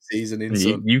 Street seasoning,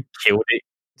 you killed it.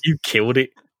 You killed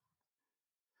it.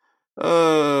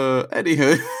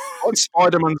 Anywho, What's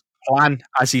Spider-Man's plan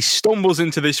as he stumbles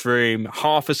into this room,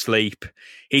 half asleep?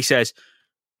 He says,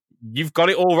 "You've got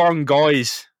it all wrong,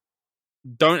 guys.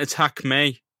 Don't attack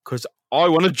me, because I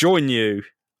want to join you.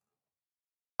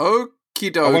 Okie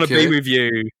dokie. I want to be with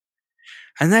you."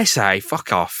 And they say,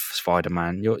 "Fuck off,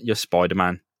 Spider-Man. You're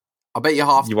Spider-Man. I bet you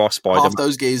are Spider-Man. Half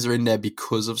those gays are in there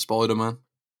because of Spider-Man."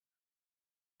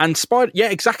 And yeah,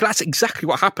 exactly. That's exactly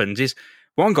what happens. Is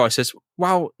one guy says,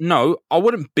 "Well, no, I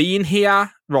wouldn't be in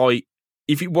here, right,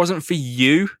 if it wasn't for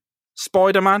you,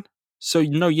 Spider-Man. So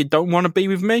no, you don't want to be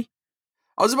with me."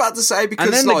 I was about to say,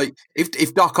 because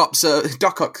if Doc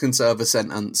Ock can serve a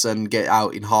sentence and get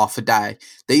out in half a day,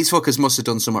 these fuckers must have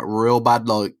done something real bad,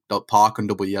 like park on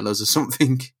double yellows or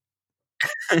something.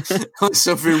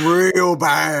 Something real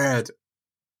bad.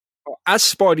 As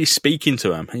Spidey's speaking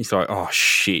to him, he's like, "Oh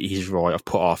shit, he's right. I've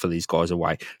put half of these guys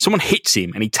away." Someone hits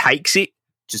him and he takes it.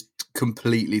 Just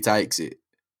completely takes it.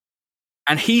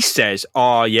 And he says,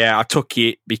 "Oh yeah, I took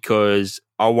it because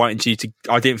I wanted you to.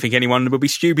 I didn't think anyone would be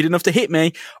stupid enough to hit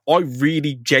me." I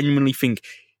really genuinely think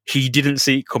he didn't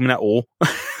see it coming at all.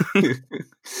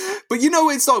 But you know,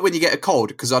 it's like when you get a cold,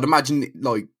 because I'd imagine,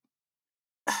 like,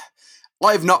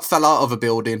 I have not fell out of a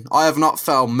building. I have not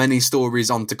fell many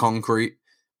stories onto concrete.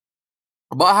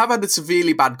 But I have had a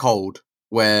severely bad cold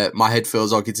where my head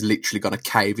feels like it's literally going to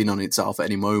cave in on itself at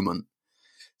any moment.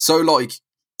 So, like,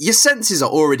 your senses are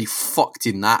already fucked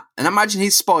in that. And imagine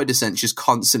his spider sense just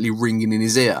constantly ringing in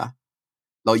his ear.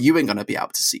 Like, you ain't going to be able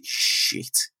to see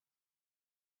shit.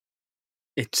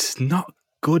 It's not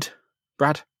good,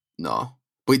 Brad. No.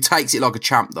 But he takes it like a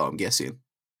champ, though, I'm guessing.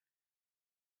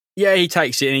 Yeah, he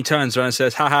takes it and he turns around and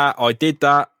says, haha, I did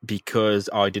that because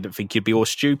I didn't think you'd be all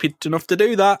stupid enough to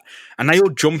do that. And they all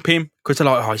jump him because they're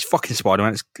like, oh, he's fucking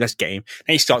Spider-Man, let's get him.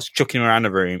 And he starts chucking him around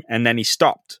the room and then he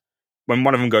stopped when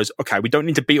one of them goes, okay, we don't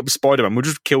need to beat up Spider-Man, we'll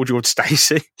just kill George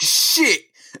Stacy. Shit!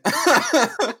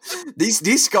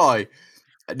 This guy,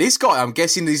 I'm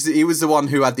guessing he was the one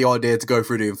who had the idea to go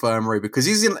through the infirmary because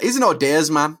he's an ideas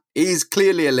man. He's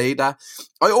clearly a leader.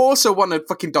 I also want to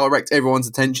fucking direct everyone's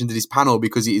attention to this panel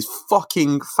because it is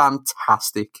fucking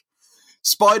fantastic.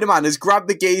 Spider-Man has grabbed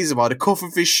the geezer by the cuff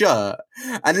of his shirt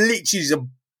and literally just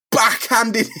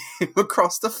backhanded him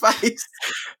across the face.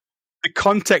 The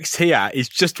context here is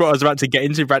just what I was about to get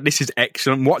into, Brad. This is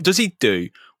excellent. What does he do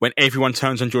when everyone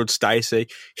turns on George Stacy?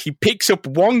 He picks up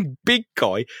one big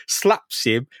guy, slaps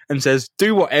him, and says,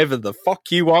 do whatever the fuck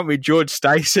you want with George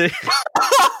Stacy.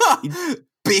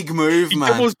 Big move, man.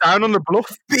 He doubles down on the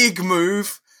bluff. Big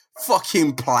move.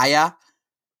 Fucking player.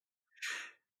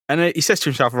 And he says to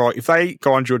himself, right, if they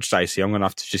go on George Stacy, I'm going to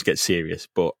have to just get serious,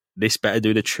 but this better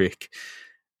do the trick.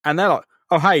 And they're like,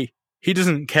 oh, hey, he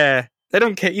doesn't care. They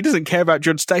don't care. He doesn't care about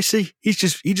George Stacy. He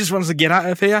just wants to get out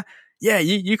of here. Yeah,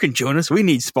 you can join us. We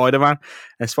need Spider-Man.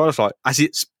 And Spider-Man's like,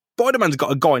 Spider-Man's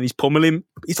got a guy and he's pummeling him.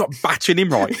 He's like battering him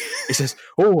right. He says,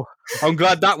 oh, I'm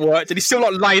glad that worked. And he's still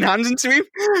like laying hands into him.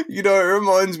 You know, it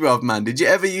reminds me of, man, did you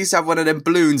ever used to have one of them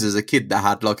balloons as a kid that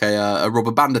had like a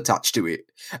rubber band attached to it?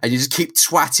 And you just keep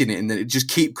twatting it and then it just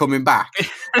keep coming back.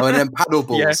 Or them paddle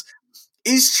balls. Yeah.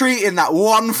 He's treating that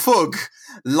one thug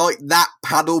like that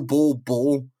paddle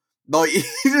ball. Like,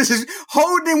 he's just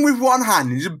holding him with one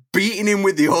hand and just beating him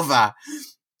with the other.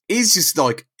 He's just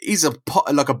like, he's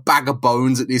like a bag of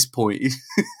bones at this point.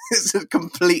 He's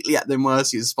completely at the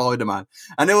mercy of Spider-Man.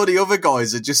 And all the other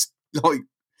guys are just like,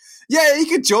 yeah, he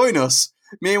could join us.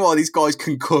 Meanwhile, these guys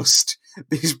concussed.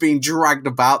 He's being dragged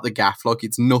about the gaff like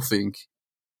it's nothing.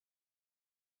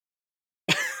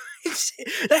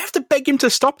 They have to beg him to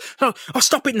stop. Oh,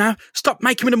 stop it now. Stop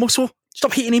making him a muscle.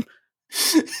 Stop hitting him.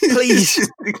 Please.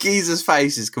 The geezer's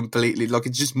face is completely like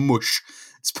it's just mush.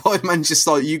 Spider-Man's just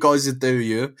like, you guys would do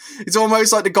you. It's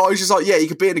almost like the guy's just like, yeah, you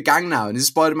could be in a gang now. And this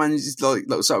Spider-Man is just like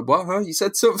so, what, huh? You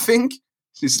said something?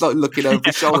 Just like looking over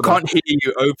his shoulder. I can't hear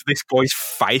you over this guy's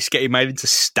face getting made into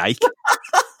steak.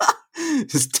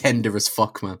 It's tender as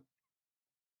fuck, man.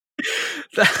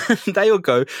 They all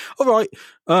go, all right,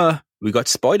 we got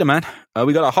Spider-Man.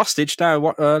 We got a hostage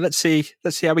now. Let's see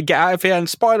how we get out of here. And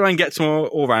Spider-Man gets them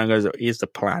all around and goes, here's the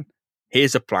plan.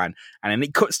 And then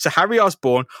it cuts to Harry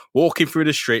Osborn walking through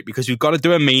the street because we've got to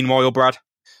do a meanwhile, Brad.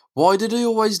 Why do they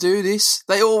always do this?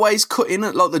 They always cut in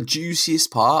at like the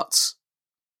juiciest parts.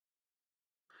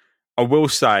 I will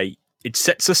say, it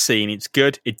sets a scene. It's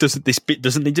good. This bit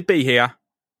doesn't need to be here.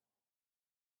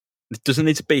 It doesn't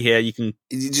need to be here. You can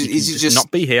just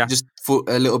not be here. Just for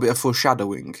a little bit of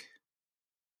foreshadowing.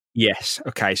 Yes.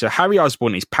 Okay. So Harry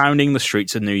Osborn is pounding the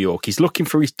streets of New York. He's looking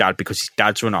for his dad because his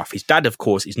dad's run off. His dad, of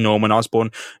course, is Norman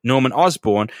Osborn. Norman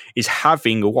Osborn is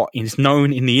having what is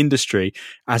known in the industry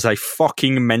as a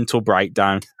fucking mental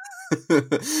breakdown.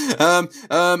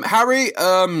 Harry,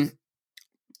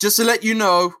 just to let you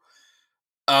know,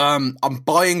 I'm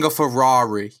buying a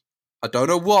Ferrari. I don't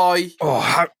know why.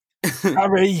 Oh,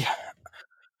 Harry,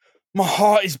 my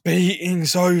heart is beating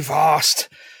so fast.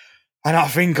 And I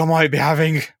think I might be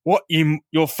having what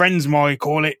your friends might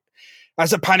call it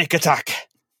as a panic attack.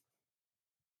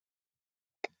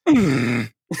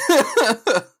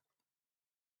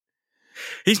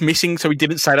 He's missing, so he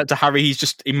didn't say that to Harry. He's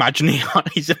just imagining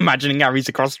Harry's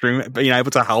across the room, being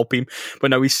able to help him. But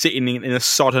no, he's sitting in a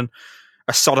sodden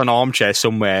armchair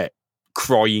somewhere,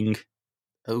 crying.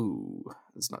 Oh,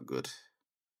 that's not good.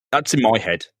 That's in my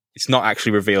head. It's not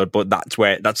actually revealed, but that's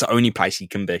the only place he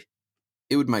can be.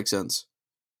 It would make sense.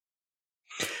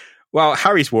 Well,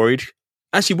 Harry's worried.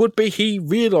 As he would be, he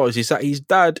realises that his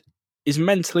dad He's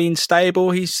mentally unstable.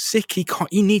 He's sick. He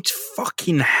needs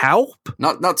fucking help.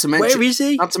 Not to mention, where is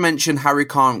he? Not to mention, Harry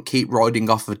can't keep riding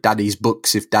off of Daddy's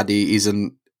books if Daddy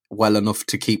isn't well enough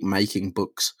to keep making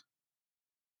books.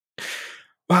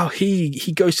 Well,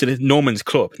 he goes to Norman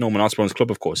Osborn's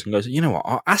club, of course, and goes, you know what?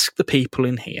 I'll ask the people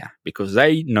in here because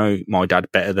they know my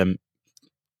dad better than.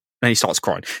 And he starts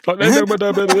crying. Like, they know my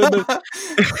dad better than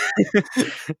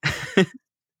me.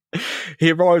 He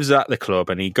arrives at the club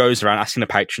and he goes around asking the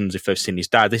patrons if they've seen his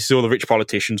dad. This is all the rich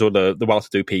politicians or the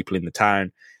well-to-do people in the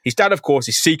town. His dad, of course,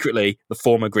 is secretly the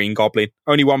former Green Goblin.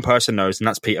 Only one person knows, and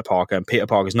that's Peter Parker. And Peter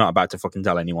Parker's not about to fucking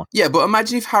tell anyone. Yeah, but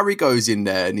imagine if Harry goes in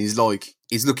there and he's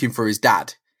looking for his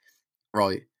dad,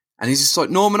 right? And he's just like,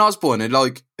 Norman Osborn. And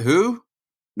like, who?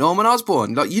 Norman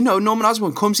Osborn. Like, Norman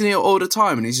Osborn comes in here all the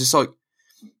time. And he's just like,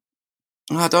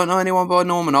 I don't know anyone by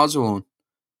Norman Osborn.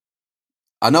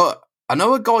 I know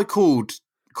a guy called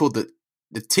the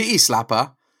Titty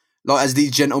Slapper, like as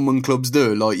these gentlemen clubs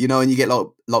do, like, and you get like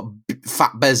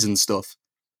Fat Bez and stuff.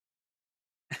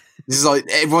 This is like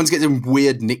everyone's getting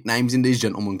weird nicknames in these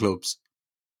gentlemen clubs.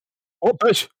 What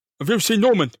Bez? Have you ever seen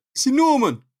Norman? See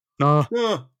Norman? No.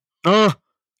 No. No.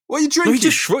 What are you drinking?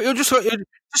 No, you just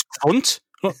grunt.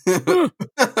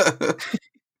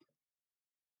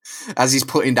 As he's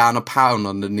putting down a pound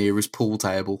on the nearest pool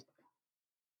table.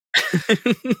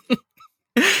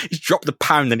 He's dropped the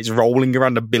pound and it's rolling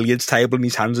around the billiards table and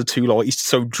his hands are too light. He's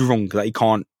so drunk that he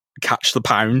can't catch the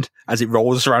pound as it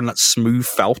rolls around that smooth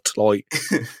felt. Like,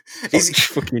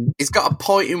 he's got a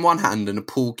pint in one hand and a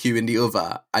pool cue in the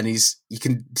other, and you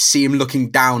can see him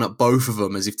looking down at both of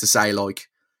them as if to say, like,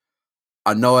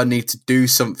 I know I need to do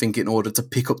something in order to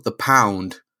pick up the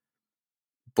pound,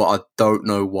 but I don't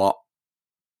know what.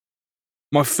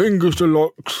 My fingers are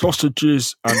like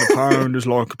sausages and the pound is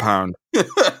like a pound.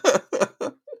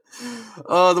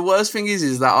 Oh, the worst thing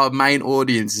is that our main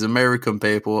audience is American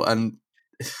people, and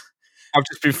I've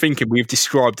just been thinking we've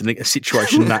described a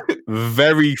situation that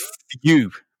very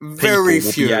few will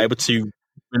be able to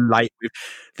relate with.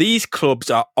 These clubs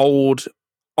are old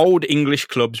English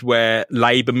clubs where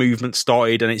labour movement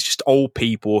started, and it's just old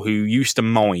people who used to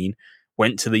mine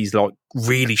went to these like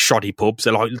really shoddy pubs.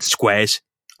 They're like squares.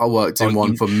 I worked in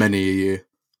one for many a year.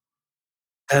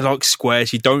 They're like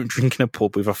squares. You don't drink in a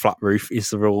pub with a flat roof is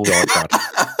the rule, right, Dad?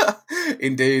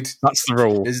 Indeed. That's the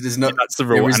rule. That's the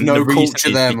rule. There is no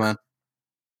culture there, man.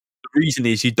 The reason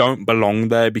is you don't belong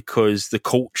there because the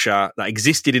culture that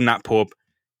existed in that pub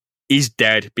is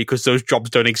dead because those jobs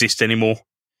don't exist anymore.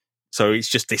 So it's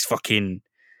just this fucking...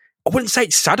 I wouldn't say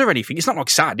it's sad or anything. It's not like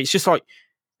sad. It's just like...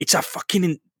 It's a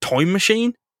fucking time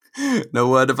machine. No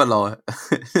word of a lie.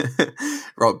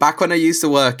 Right, back when I used to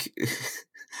work...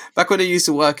 Back when I used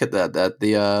to work at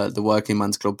the working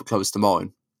man's club close to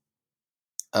mine,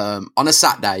 on a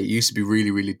Saturday, it used to be really,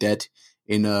 really dead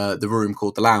in the room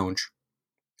called the lounge.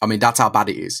 I mean, that's how bad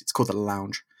it is. It's called the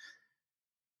lounge.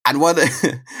 And one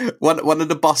of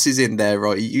the bosses in there,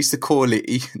 right, he used to call it,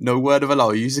 no word of a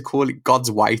lie, he used to call it God's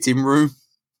waiting room.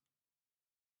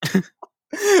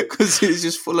 Because it was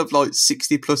just full of like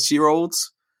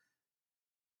 60-plus-year-olds.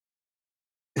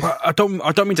 Well, I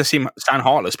don't mean to sound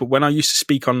heartless, but when I used to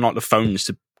speak on like the phones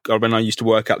when I used to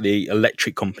work at the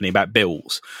electric company about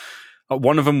bills,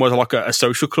 one of them was like a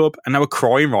social club, and they were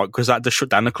crying, right, because they had to shut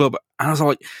down the club. And I was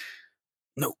like,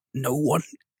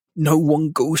 no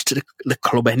one goes to the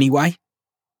club anyway.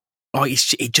 Like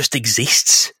it just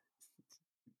exists.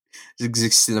 It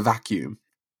exists in a vacuum.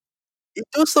 It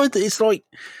does. It's like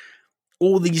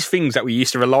all these things that we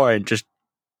used to rely on just.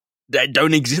 They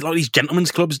don't exist. Like these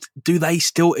gentlemen's clubs, do they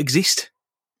still exist?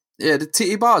 Yeah, the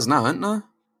titty bars now, aren't they?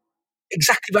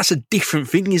 Exactly. That's a different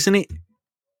thing, isn't it?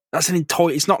 That's an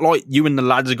entire... It's not like you and the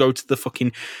lads go to the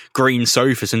fucking green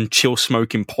sofas and chill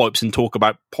smoking pipes and talk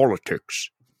about politics.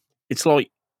 It's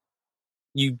like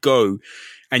you go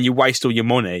and you waste all your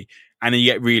money and then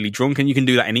you get really drunk, and you can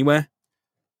do that anywhere.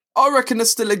 I reckon it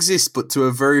still exists, but to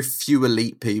a very few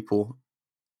elite people.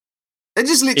 They're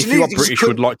just literally... If you are British,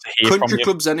 we'd like to hear from you. Country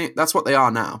clubs, ain't it? That's what they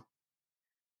are now.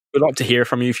 We'd like to hear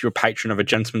from you if you're a patron of a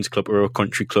gentleman's club or a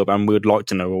country club, and we'd like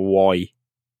to know why.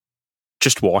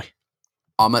 Just why.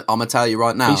 I'm going to tell you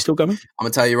right now. Are you still going? I'm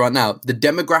going to tell you right now. The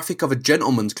demographic of a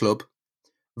gentleman's club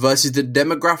versus the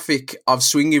demographic of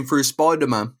swinging through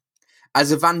Spider-Man.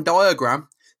 As a Venn diagram,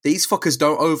 these fuckers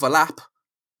don't overlap.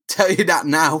 Tell you that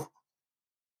now.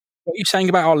 What are you saying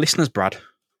about our listeners, Brad?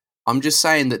 I'm just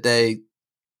saying that they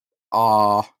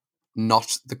are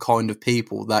not the kind of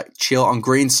people that chill on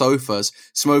green sofas,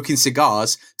 smoking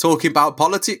cigars, talking about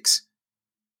politics.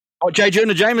 Oh, J.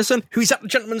 Jonah Jameson, who's at the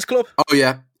Gentleman's Club. Oh,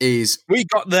 yeah, he is. We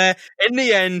got there. In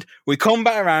the end, we come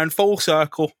back around full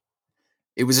circle.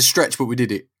 It was a stretch, but we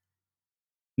did it.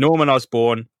 Norman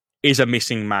Osborn is a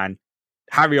missing man.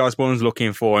 Harry Osborn's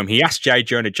looking for him. He asked J.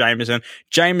 Jonah Jameson.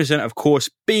 Jameson, of course,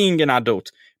 being an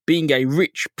adult, being a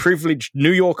rich, privileged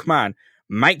New York man,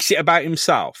 makes it about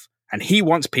himself. And he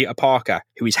wants Peter Parker,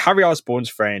 who is Harry Osborn's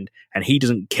friend, and he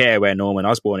doesn't care where Norman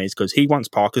Osborn is because he wants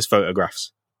Parker's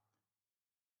photographs.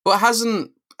 But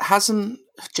hasn't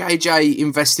JJ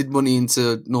invested money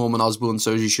into Norman Osborn,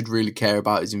 so he should really care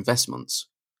about his investments?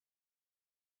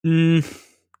 Do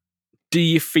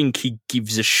you think he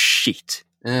gives a shit?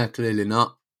 Yeah, clearly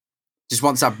not. Just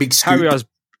wants that big scoop.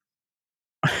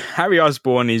 Harry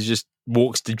Osborn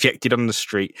walks dejected on the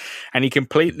street, and he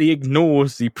completely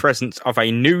ignores the presence of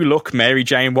a new look Mary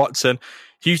Jane Watson.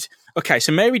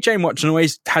 So Mary Jane Watson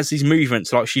always has these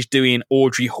movements like she's doing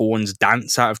Audrey Horne's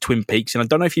dance out of Twin Peaks, and I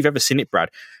don't know if you've ever seen it, Brad,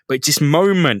 but it's this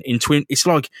moment in it's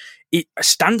like a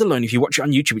standalone. If you watch it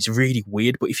on YouTube, it's really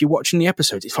weird, but if you're watching the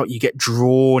episodes, it's like you get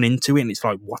drawn into it, and it's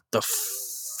like, what the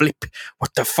flip?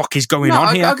 What the fuck is going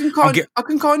on here? I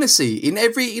can kind of see in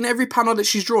every panel that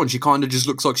she's drawn, she kind of just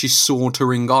looks like she's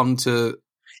sauntering on to.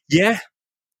 Yeah.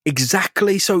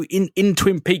 Exactly. So in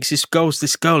Twin Peaks, this girl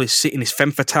is sitting, this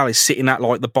femme fatale is sitting at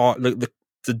like the bar,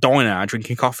 the diner,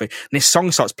 drinking coffee, and this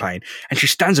song starts playing, and she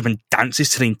stands up and dances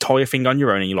to the entire thing on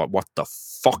your own, and you're like, what the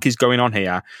fuck is going on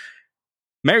here?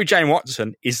 Mary Jane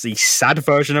Watson is the sad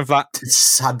version of that.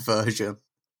 Sad version.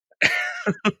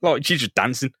 Like, she's just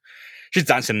dancing. She's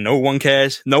dancing. No one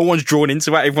cares. No one's drawn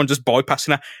into it. Everyone's just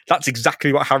bypassing her. That's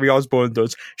exactly what Harry Osborn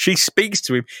does. She speaks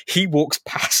to him. He walks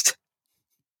past.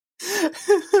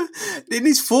 In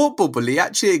his thought bubble, he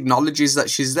actually acknowledges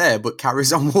that she's there, but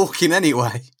carries on walking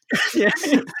anyway. Yeah,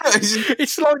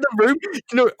 it's like the room.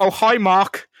 Oh, hi,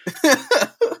 Mark.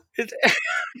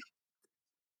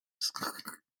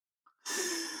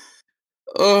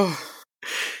 Oh,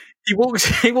 he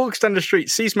walks down the street,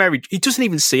 sees Mary. He doesn't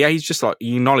even see her. He's just like,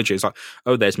 he acknowledges, like,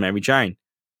 oh, there's Mary Jane.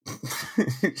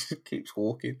 Keeps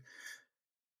walking,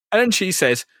 and then she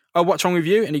says, "Oh, what's wrong with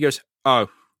you?" And he goes, "Oh."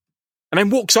 And then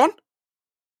walks on.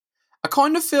 I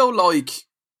kind of feel like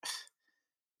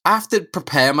I have to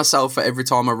prepare myself for every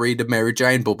time I read a Mary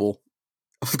Jane bubble.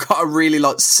 I've got to really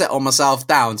like settle myself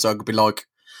down so I could be like,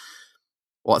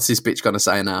 "What's this bitch gonna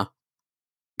say now?"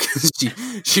 Because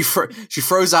she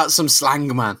throws out some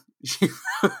slang, man.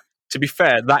 To be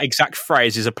fair, that exact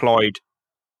phrase is applied.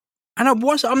 And I'm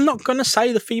not going to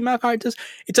say the female characters.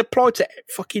 It's applied to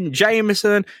fucking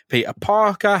Jameson, Peter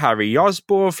Parker, Harry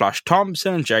Osborn, Flash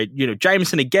Thompson,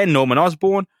 Jameson again, Norman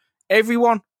Osborn,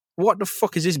 everyone. What the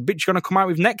fuck is this bitch going to come out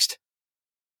with next?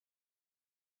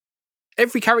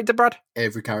 Every character, Brad.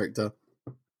 Every character.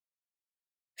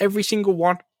 Every single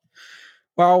one.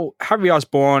 Well, Harry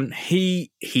Osborn,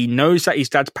 he knows that his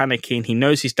dad's panicking. He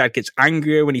knows his dad gets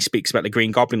angrier when he speaks about the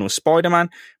Green Goblin or Spider-Man,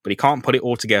 but he can't put it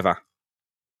all together.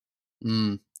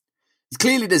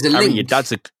 Clearly there's a link.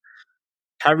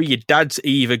 Harry, your dad's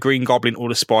either Green Goblin or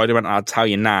the Spider-Man. I'll tell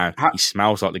you now, he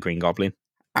smells like the Green Goblin.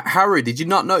 Harry, did you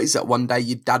not notice that one day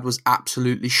your dad was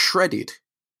absolutely shredded?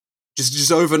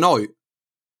 Just overnight?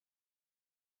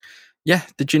 Yeah,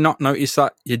 did you not notice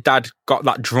that your dad got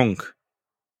that drunk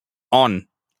on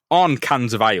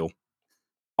cans of ale,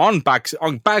 on bags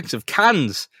of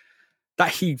cans,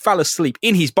 that he fell asleep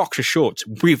in his boxer shorts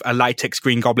with a latex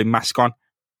Green Goblin mask on?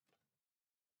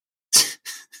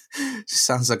 Just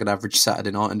sounds like an average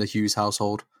Saturday night in the Hughes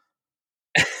household.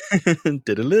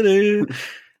 Well,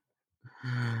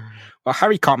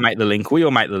 Harry can't make the link. We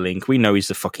all make the link. We know he's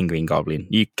the fucking Green Goblin.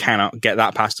 You cannot get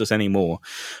that past us anymore.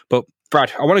 But,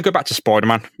 Brad, I want to go back to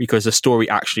Spider-Man because the story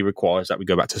actually requires that we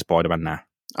go back to Spider-Man now.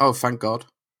 Oh, thank God.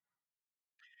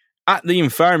 At the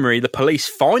infirmary, the police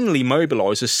finally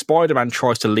mobilise as Spider-Man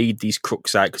tries to lead these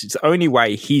crooks out because it's the only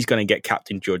way he's going to get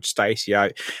Captain Judge Stacy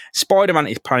out. Spider-Man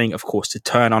is planning, of course, to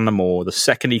turn on them all the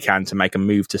second he can to make a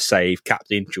move to save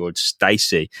Captain Judge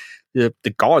Stacy. The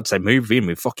guards, they move in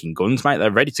with fucking guns, mate.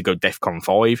 They're ready to go DEFCON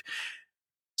 5.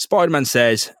 Spider-Man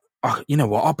says, "Oh, you know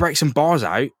what? I'll break some bars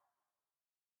out.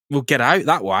 We'll get out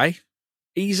that way.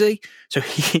 Easy." So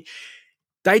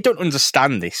they don't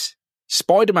understand this.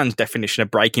 Spider-Man's definition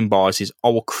of breaking bars is, I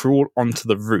will crawl onto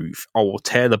the roof, I will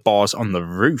tear the bars on the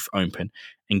roof open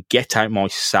and get out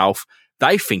myself.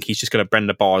 They think he's just going to bend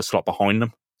the bars like behind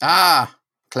them. Ah,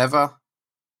 clever.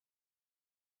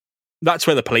 That's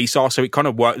where the police are, so it kind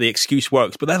of the excuse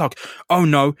works, but they're like, oh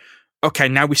no, okay,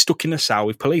 now we're stuck in a cell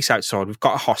with police outside, we've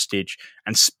got a hostage,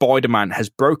 and Spider-Man has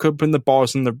broke open the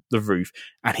bars on the roof,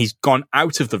 and he's gone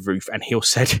out of the roof, and he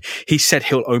said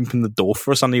he'll open the door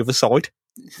for us on the other side.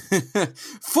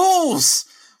 Fools!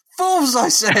 Fools, I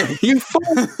say! You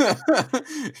fool!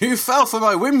 You fell for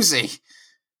my whimsy.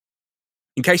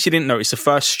 in case you didn't know, it's the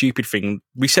first stupid thing.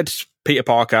 We said Peter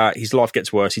Parker, his life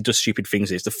gets worse. He does stupid things.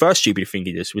 The first stupid thing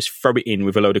he does was throw it in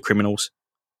with a load of criminals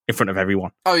in front of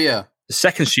everyone. Oh, yeah. The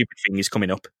second stupid thing is coming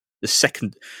up.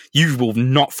 You will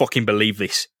not fucking believe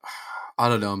this. I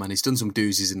don't know, man. He's done some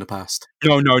doozies in the past.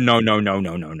 No.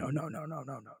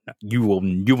 You will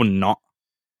not.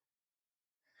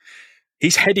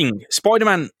 He's heading,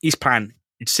 Spider-Man, his plan,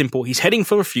 it's simple. He's heading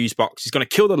for a fuse box. He's going to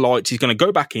kill the lights. He's going to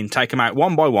go back in, take them out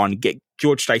one by one, get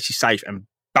George Stacy safe and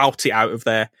bout it out of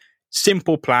there.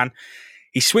 Simple plan.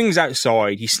 He swings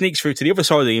outside. He sneaks through to the other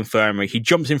side of the infirmary. He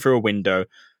jumps in through a window.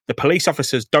 The police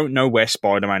officers don't know where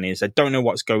Spider-Man is. They don't know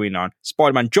what's going on.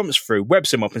 Spider-Man jumps through,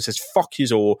 webs him up and says, fuck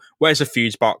yous all. Where's the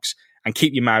fuse box? And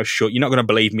keep your mouth shut. You're not going to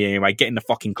believe me anyway. Get in the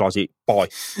fucking closet. Bye.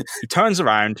 He turns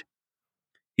around.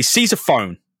 He sees a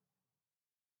phone.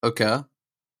 Okay.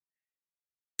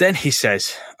 Then he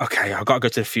says, okay, I've got to go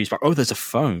to the fuse box. Oh, there's a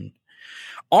phone.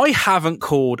 I haven't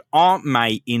called Aunt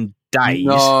May in days.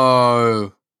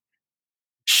 No.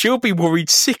 She'll be worried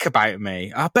sick about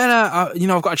me. I better,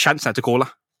 I've got a chance now to call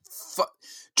her.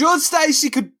 George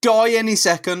Stacy could die any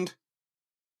second.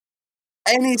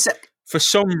 For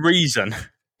some reason,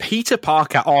 Peter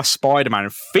Parker, our Spider-Man,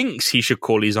 thinks he should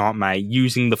call his Aunt May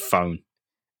using the phone.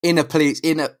 In a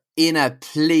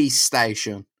police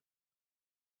station.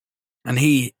 And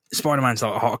Spider-Man's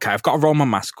like, oh, okay, I've got to roll my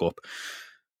mask up.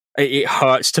 It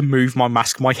hurts to move my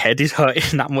mask. My head is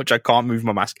hurting that much. I can't move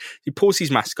my mask. He pulls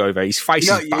his mask over. His face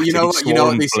is battered. You know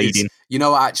what this bleeding. is? You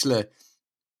know what, actually?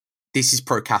 This is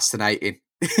procrastinating.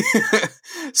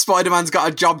 Spider-Man's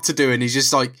got a job to do and he's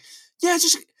just like, yeah,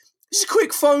 just a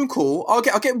quick phone call. I'll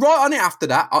get right on it after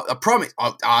that. I promise.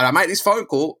 I'll make this phone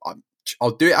call.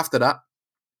 I'll do it after that.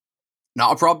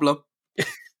 Not a problem.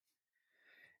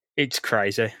 It's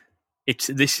crazy.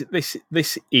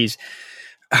 This is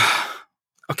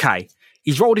okay.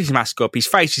 He's rolled his mask up. His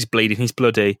face is bleeding. He's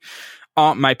bloody.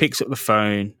 Aunt May picks up the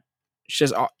phone. She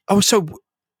says,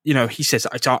 he says,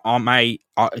 it's Aunt May.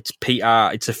 It's Peter.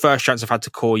 It's the first chance I've had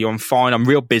to call you. I'm fine. I'm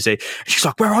real busy. And she's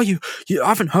like, where are you? I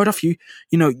haven't heard of you.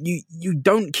 You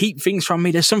don't keep things from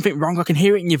me. There's something wrong. I can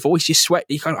hear it in your voice. You sweat.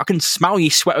 I can smell you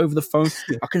sweat over the phone.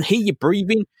 I can hear you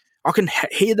breathing. I can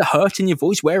hear the hurt in your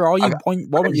voice. Where are you?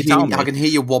 Why don't you tell me? I can hear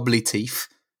your wobbly teeth.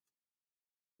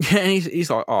 Yeah, and he's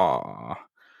like, oh,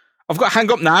 I've got to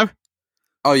hang up now.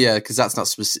 Oh, yeah, because that's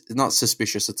not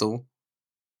suspicious at all.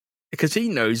 Because he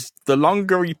knows the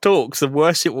longer he talks, the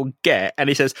worse it will get. And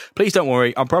he says, please don't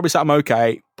worry. I'll probably say I'm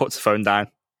okay. Puts the phone down.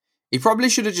 He probably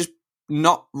should have just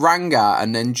not rang her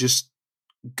and then just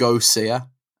go see her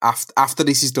after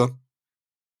this is done.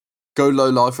 Go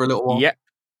low-lie for a little while. Yep.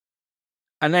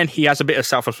 And then he has a bit of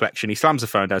self-reflection. He slams the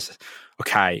phone down and says,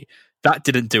 okay, that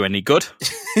didn't do any good.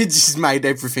 It just made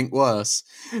everything worse.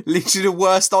 Literally the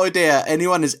worst idea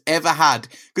anyone has ever had.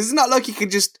 Because it's not like you can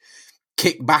just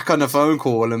kick back on a phone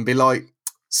call and be like,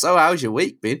 so how's your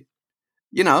week been?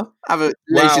 Have a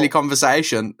leisurely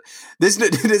conversation. There's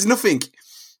nothing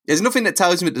that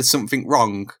tells me there's something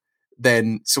wrong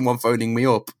than someone phoning me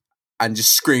up and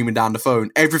just screaming down the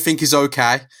phone, everything is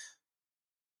okay.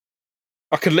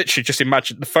 I can literally just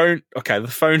imagine the phone. Okay, the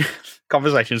phone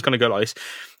conversation is going to go like this.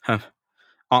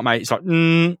 Aunt May, it's like,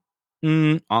 Aunt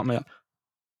May, like,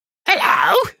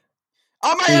 hello?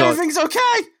 Aunt May, everything's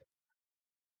okay.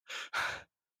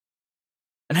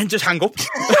 And then just hang up.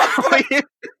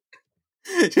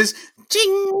 Just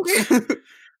ching.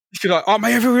 She's like, Aunt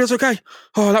May, everything's okay.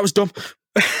 Oh, that was dumb.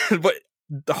 But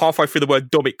halfway through the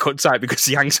word dumb, it cuts out because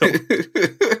he hangs up. Oh,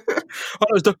 that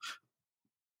was dumb.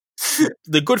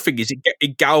 The good thing is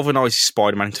it galvanizes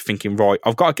Spider-Man into thinking, right,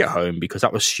 I've got to get home because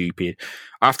that was stupid.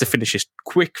 I have to finish this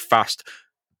quick, fast.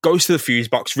 Goes to the fuse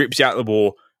box, rips it out of the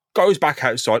wall, goes back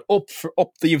outside, up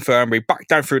the infirmary, back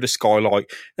down through the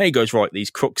skylight. Then he goes, right, these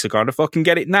crooks are going to fucking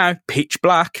get it now. Pitch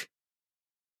black.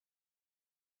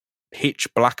 Pitch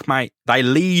black, mate. They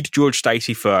lead George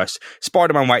Stacy first.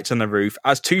 Spider-Man waits on the roof.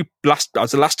 As the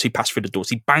last two pass through the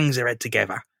doors, he bangs their head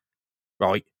together.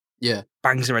 Right? Yeah.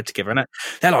 Bangs their head together, innit?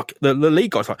 They're like, the lead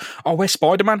guy's like, oh, where's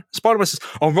Spider-Man? Spider-Man says,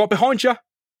 I'm right behind you.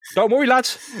 Don't worry,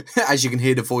 lads. As you can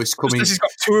hear the voice coming. He's got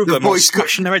two of them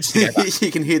smashing their heads together.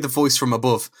 You can hear the voice from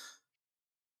above.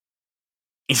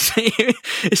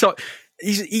 It's like,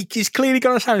 he's clearly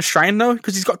going to sound strained, though,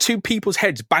 because he's got two people's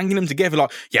heads banging them together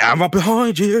like, yeah, I'm right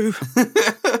behind you.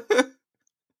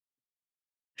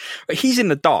 But he's in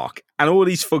the dark, and all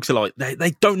these folks are like,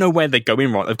 they don't know where they're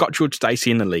going, right? They've got George Stacy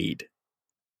in the lead.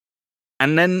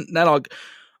 And then they're like,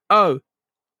 oh,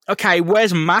 okay,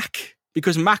 where's Mac?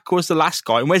 Because Mac was the last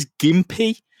guy. And where's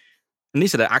Gimpy? and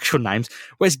these are the actual names.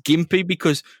 Where's Gimpy?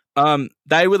 Because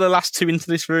they were the last two into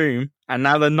this room, and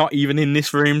now they're not even in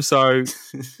this room. So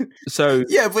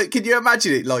yeah, but can you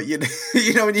imagine it? Like you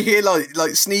know when you hear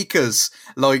like sneakers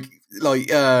like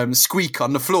squeak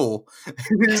on the floor,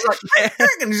 it's like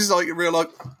and it's just like real like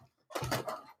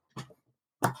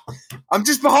I'm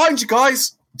just behind you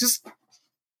guys. Just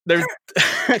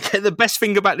the best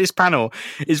thing about this panel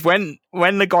is when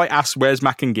the guy asks, "Where's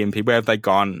Mac and Gimpy? Where have they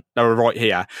gone?" They were right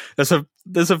here. There's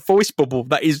a voice bubble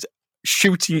that is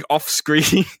shooting off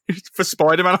screen for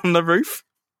Spider-Man on the roof,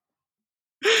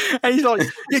 and he's like,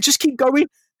 "Yeah, just keep going.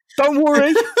 Don't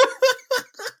worry."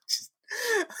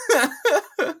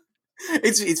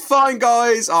 It's fine,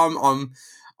 guys. I'm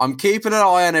keeping an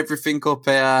eye on everything up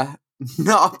here.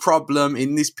 Not a problem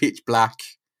in this pitch black.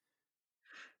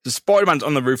 The Spider-Man's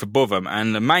on the roof above him,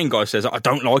 and the main guy says, "I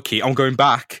don't like it. I'm going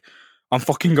back. I'm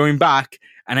fucking going back."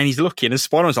 And then he's looking, and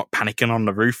Spider-Man's like panicking on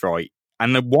the roof, right?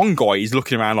 And the one guy is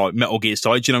looking around like Metal Gear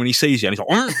Solid, you know, when he sees you, and he's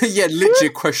like, yeah, literally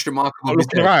a question mark.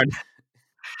 Looking around.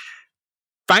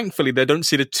 Thankfully, they don't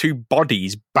see the two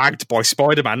bodies bagged by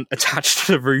Spider-Man attached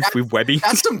to the roof with webbing.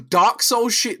 That's some Dark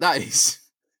Souls shit, that is.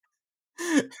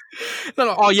 They're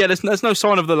like, oh yeah, there's no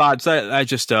sign of the lads. They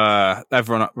just they've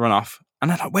run off.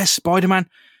 And they're like, where's Spider-Man?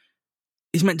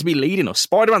 He's meant to be leading us.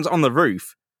 Spider-Man's on the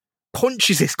roof,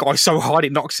 punches this guy so hard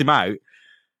it knocks him out.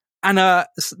 And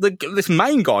this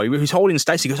main guy who's holding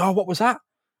Stacy goes, "Oh, what was that?"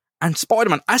 And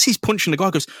Spider-Man, as he's punching the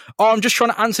guy, goes, "Oh, I'm just trying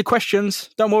to answer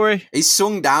questions. Don't worry." He's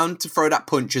sung down to throw that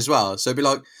punch as well. So it'd be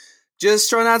like, just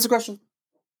trying to answer questions.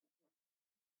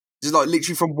 Just like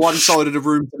literally from one side of the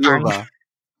room to the other.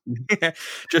 Yeah,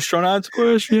 just trying to answer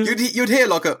questions. You'd hear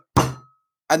like a,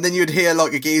 and then you'd hear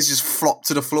like a gaze just flop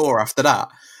to the floor after that.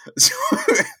 So,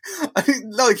 I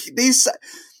mean, like these,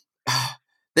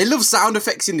 they love sound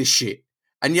effects in this shit,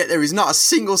 and yet there is not a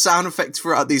single sound effect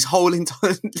throughout this whole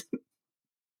entire.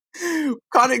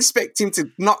 Can't expect him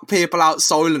to knock people out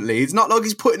silently. It's not like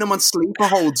he's putting them on sleeper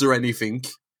holds or anything.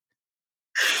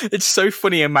 It's so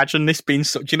funny. Imagine this being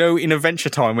such, you know, in Adventure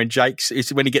Time when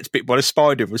when he gets bit by a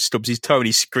spider and stubs his toe and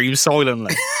he screams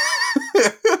silently.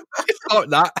 It's like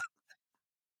that.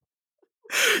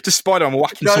 Just Spider-Man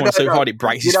whacking someone so hard it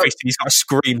breaks his fist and he's got to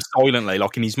scream silently,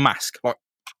 like in his mask. Like,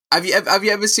 have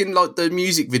you ever seen like the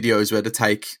music videos where they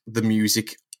take the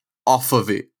music off of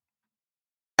it?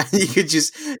 And you could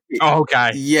just... Oh,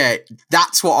 okay. Yeah,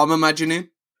 that's what I'm imagining.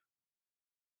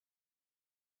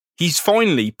 He's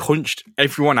finally punched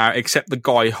everyone out except the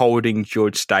guy holding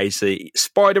George Stacy.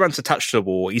 Spider-Man's attached to the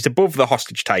wall. He's above the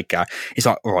hostage taker. He's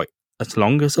like, right, as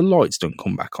long as the lights don't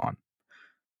come back on,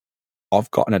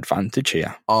 I've got an advantage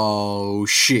here. Oh,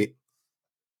 shit.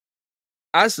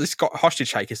 As this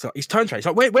hostage taker, he's turned around. He's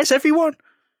like, where's everyone?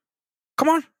 Come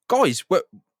on, guys,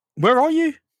 where are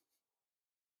you?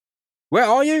 Where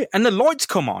are you? And the lights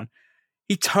come on.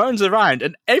 He turns around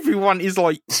and everyone is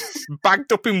like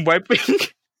bagged up in webbing.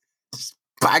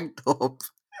 Bagged up.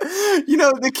 You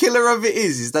know, the killer of it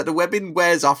is that the webbing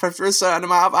wears off after a certain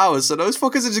amount of hours, so those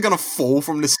fuckers are just going to fall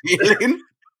from the ceiling.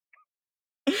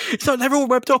 It's like they're all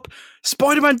webbed up.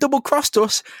 Spider-Man double-crossed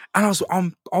us, and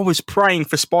I was praying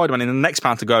for Spider-Man in the next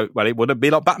panel to go, well, it would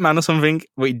be like Batman or something,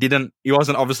 but he didn't. He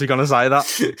wasn't obviously going to say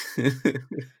that.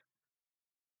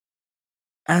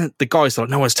 And the guy's like,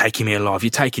 no one's taking me alive.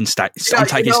 You're taking Stacy. I'm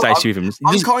taking Stacy with him.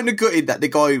 I'm kind of gutted that the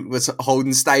guy was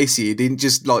holding Stacy. He didn't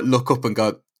just like look up and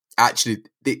go, actually,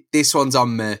 this one's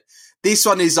on me. This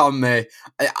one is on me.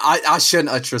 I shouldn't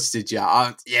have trusted you.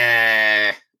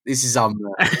 Yeah, this is on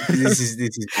me. This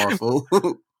is powerful.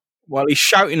 Well, he's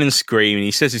shouting and screaming.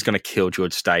 He says he's going to kill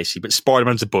George Stacy, but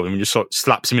Spider-Man's above him and just like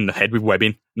slaps him in the head with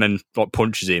webbing and then like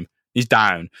punches him. He's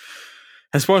down.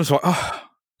 And Spider-Man's like, oh,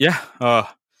 yeah,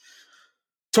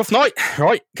 tough night,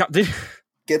 right, Captain?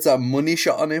 Gets a money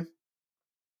shot on him.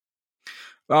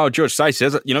 Oh, George Stacy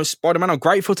says, you know, Spider-Man, I'm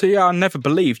grateful to you. I never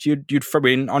believed you'd throw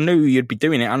in. I knew you'd be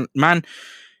doing it. And man,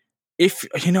 if,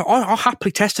 you know, I'll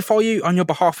happily testify you on your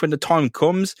behalf when the time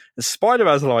comes. And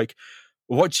Spider-Man's like,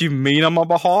 what do you mean on my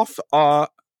behalf?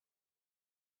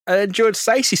 And George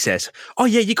Stacy says, oh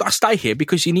yeah, you got to stay here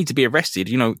because you need to be arrested.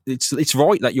 You know, it's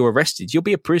right that you're arrested. You'll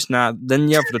be a prisoner, then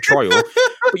you have the trial.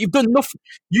 But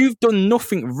you've done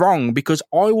nothing wrong because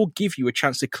I will give you a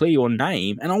chance to clear your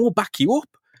name and I will back you up.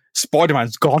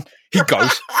 Spider-Man's gone. He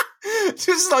goes.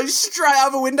 Just like straight out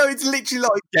of a window. It's literally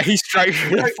like... Yeah, he's straight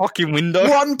through the fucking window.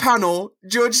 One panel,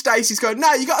 George Stacy's going,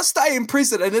 no, you got to stay in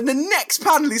prison. And then the next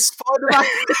panel is Spider-Man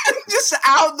just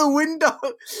out the window.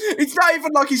 It's not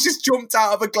even like he's just jumped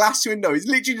out of a glass window. He's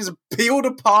literally just peeled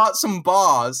apart some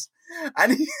bars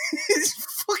and he's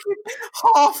fucking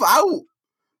half out.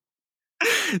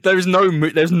 There's no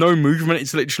movement.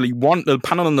 It's literally the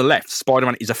panel on the left.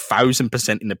 Spider-Man is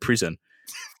 1,000% in the prison.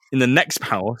 In the next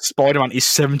panel, Spider-Man is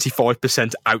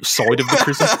 75% outside of the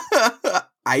prison.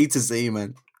 A to Z,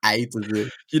 man. A to Z.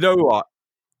 You know what?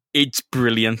 It's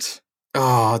brilliant.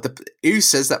 Oh, who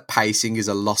says that pacing is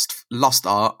a lost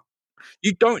art?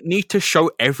 You don't need to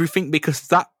show everything because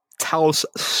that tells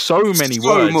so many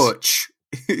words. So much.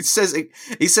 It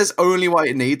says only what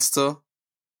it needs to.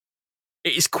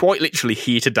 It is quite literally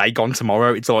here today, gone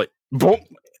tomorrow. It's like, boom.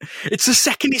 It's the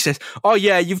second he says, "Oh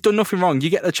yeah, you've done nothing wrong.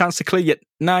 You get the chance to clear your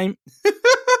name."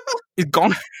 It's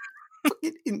gone.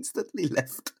 It instantly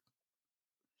left.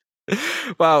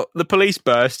 Well, the police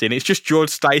burst in. It's just George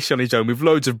Stacy on his own with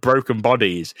loads of broken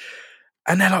bodies,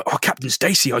 and they're like, "Oh, Captain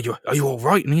Stacy, are you all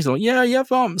right?" And he's like, "Yeah,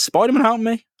 Spider-Man helped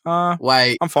me.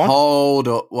 Wait, I'm fine." Hold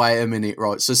up, wait a minute.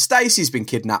 Right, so Stacy's been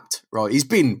kidnapped. Right, he's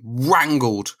been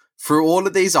wrangled through all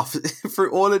of these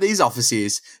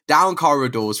offices, down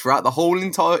corridors, throughout the whole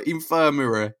entire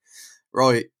infirmary.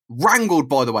 Right, wrangled,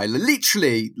 by the way,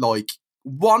 literally, like,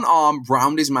 one arm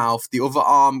round his mouth, the other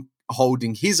arm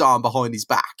holding his arm behind his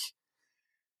back.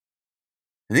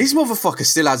 And this motherfucker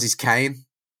still has his cane.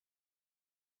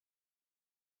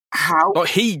 How? Like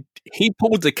he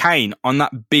pulled the cane on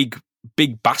that big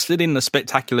bastard in the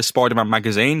Spectacular Spider-Man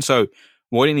magazine, so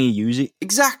why didn't he use it?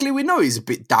 Exactly, we know he's a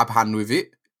bit dab hand with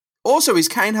it. Also, his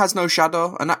cane has no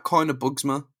shadow, and that kind of bugs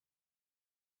me.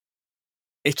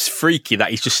 It's freaky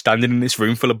that he's just standing in this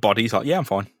room full of bodies like, yeah, I'm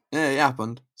fine. Yeah, it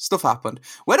happened. Stuff happened.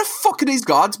 Where the fuck are these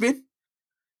guards been?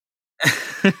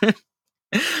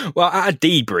 Well, at a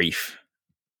debrief,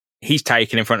 he's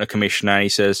taken in front of the commissioner and he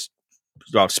says,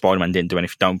 well, Spider-Man didn't do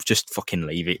anything. Don't just fucking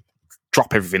leave it.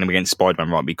 Drop everything against Spider-Man,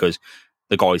 right? Because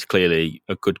the guy's clearly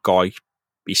a good guy.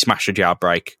 He smashed a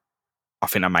jailbreak. I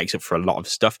think that makes up for a lot of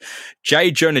stuff. J.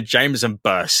 Jonah Jameson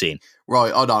bursts in.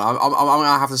 Right, hold on. I'm going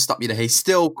to have to stop you there. He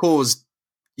still caused,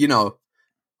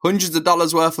 hundreds of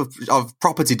dollars worth of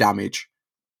property damage.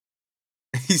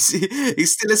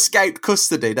 He's still escaped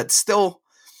custody. That's still,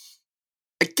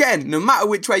 again, no matter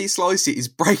which way you slice it, he's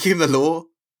breaking the law.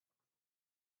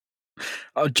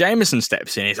 Oh, Jameson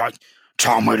steps in. He's like,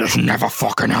 "Tell me this never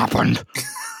fucking happened.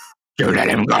 You let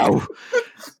him go."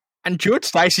 And George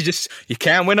Stacy just, "You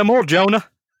can't win them all, Jonah."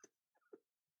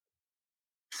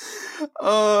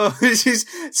 Oh, this is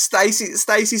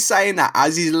Stacy saying that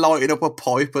as he's lighting up a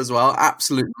pipe as well.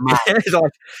 Absolute mad.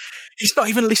 He's not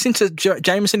even listening to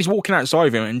Jameson. He's walking outside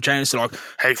of him, and Jameson's like,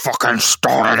 "He fucking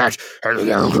started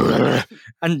it."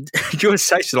 And George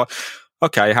Stacy's like,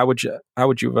 "Okay, how would you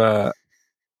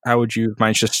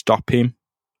manage to stop him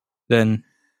then,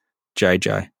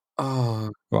 JJ?"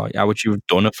 Oh, right, how would you have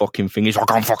done a fucking thing? He's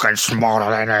like, "I'm fucking smarter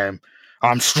than him.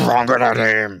 I'm stronger than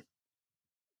him."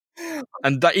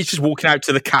 And he's just walking out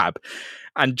to the cab,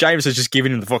 and James is just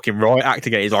giving him the fucking right act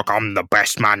again. He's like, "I'm the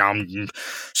best man.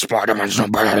 Spider-Man's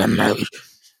not better than me."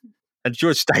 And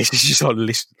George Stacy's just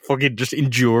like, fucking just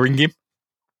enduring him.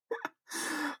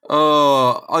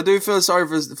 Oh, I do feel sorry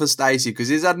for Stacy because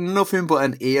he's had nothing but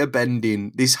an ear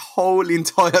bending this whole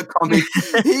entire comic.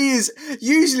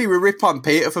 Usually we rip on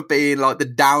Peter for being like the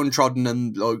downtrodden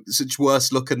and like such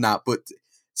worse luck and that, but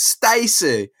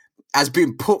Stacy has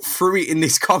been put through it in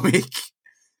this comic.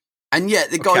 And yet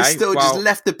the guy just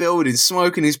left the building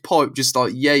smoking his pipe, just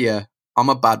like, yeah, I'm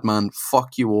a bad man.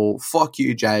 Fuck you all. Fuck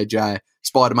you, JJ.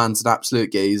 Spider-Man's an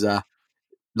absolute geezer.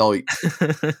 Like,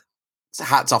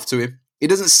 hats off to him. He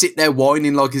doesn't sit there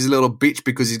whining like he's a little bitch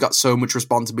because he's got so much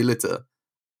responsibility.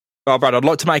 Well, Brad, I'd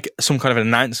like to make some kind of an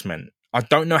announcement. I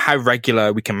don't know how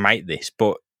regular we can make this,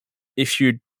 but if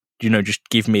you'd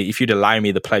allow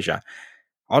me the pleasure,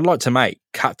 I'd like to make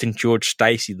Captain George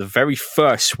Stacy the very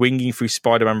first Swinging Through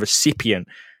Spider-Man recipient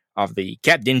of the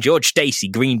Captain George Stacy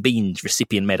Green Beans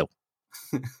recipient medal.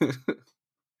 I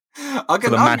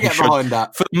can get behind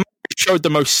that. For the man who showed the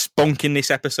most spunk in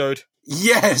this episode.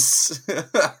 Yes!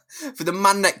 For the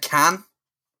man that can.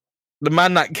 The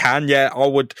man that can, yeah, I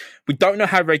would. We don't know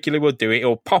how regularly we'll do it.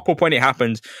 It'll pop up when it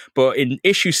happens. But in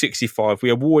issue 65, we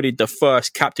awarded the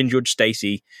first Captain George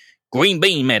Stacy Green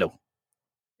Bean medal.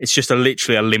 It's just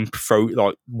literally a limp,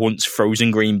 once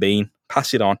frozen green bean.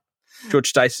 Pass it on. George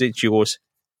Stacy, it's yours.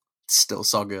 Still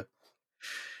saga.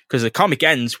 Because the comic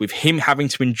ends with him having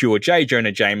to endure J.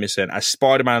 Jonah Jameson as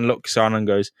Spider-Man looks on and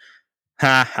goes,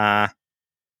 "Ha ha."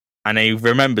 And he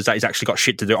remembers that he's actually got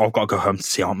shit to do. I've got to go home to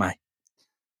see Aunt May.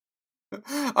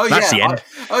 Oh, that's the end.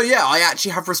 I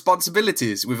actually have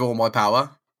responsibilities with all my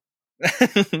power.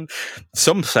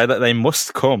 Some say that they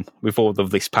must come with all of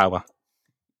this power.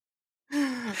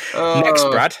 Next,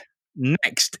 Brad.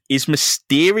 Next is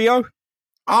Mysterio.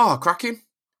 Oh, cracking.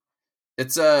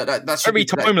 It's that's very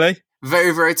timely.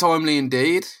 Very, very timely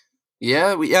indeed.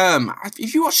 Yeah, we have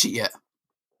you watched it yet?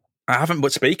 I haven't,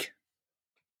 but speak.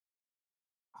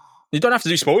 You don't have to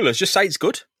do spoilers. Just say it's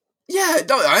good. Yeah,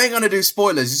 no, I ain't gonna do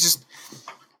spoilers. It's just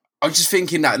I was just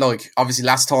thinking that, like, obviously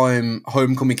last time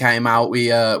Homecoming came out, we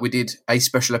did a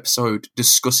special episode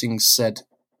discussing said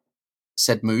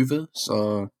movie.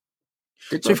 So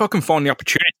if I can find the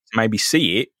opportunity to maybe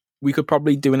see it, we could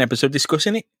probably do an episode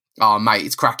discussing it. Oh, mate,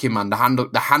 it's cracking, man. They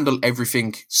handle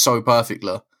everything so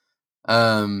perfectly.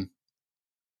 Some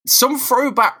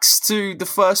throwbacks to the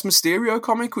first Mysterio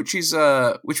comic, which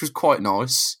was quite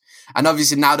nice. And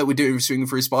obviously, now that we're doing Swinging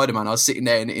Through Spider-Man, I was sitting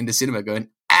there in the cinema going,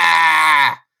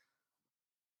 ah!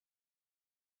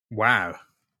 Wow.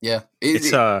 Yeah.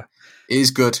 It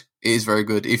is good. It is very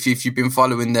good. If you've been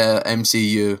following the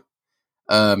MCU,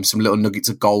 some little nuggets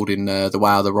of gold in the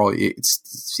way how they write it,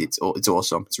 it's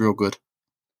awesome. It's real good.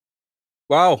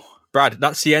 Well, Brad,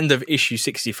 that's the end of issue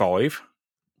 65.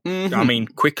 Mm-hmm. I mean,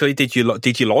 quickly, did you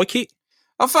like it?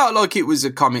 I felt like it was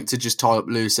a comic to just tie up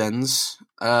loose ends.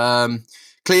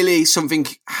 Clearly, something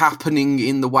happening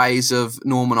in the ways of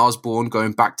Norman Osborn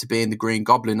going back to being the Green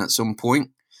Goblin at some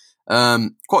point.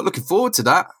 Quite looking forward to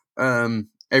that.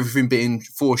 Everything being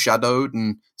foreshadowed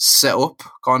and set up,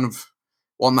 kind of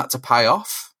want that to pay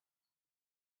off.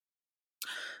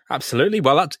 Absolutely.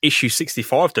 Well, that's issue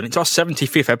 65 done. It's our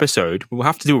 75th episode. We'll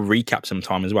have to do a recap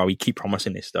sometime as well. We keep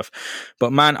promising this stuff.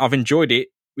 But man, I've enjoyed it.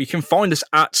 You can find us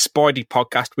at Spidey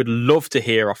Podcast. We'd love to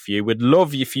hear off you. We'd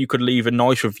love if you could leave a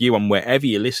nice review on wherever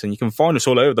you listen. You can find us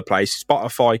all over the place.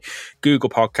 Spotify, Google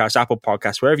Podcasts, Apple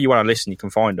Podcasts, wherever you want to listen, you can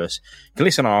find us. You can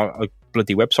listen on our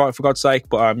bloody website, for God's sake.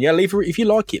 But if you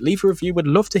like it, leave a review. We'd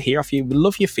love to hear off you. We'd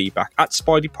love your feedback at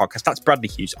Spidey Podcast. That's Bradley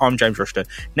Hughes. I'm James Rushton.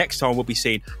 Next time we'll be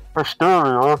seeing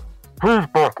Mysterio. Who's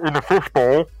back in the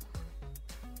fishbowl?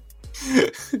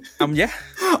 Yeah.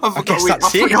 I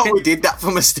forgot we did that for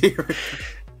Mysterio.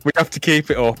 We have to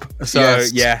keep it up. So,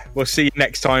 yeah, we'll see you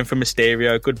next time for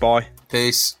Mysterio. Goodbye.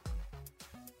 Peace.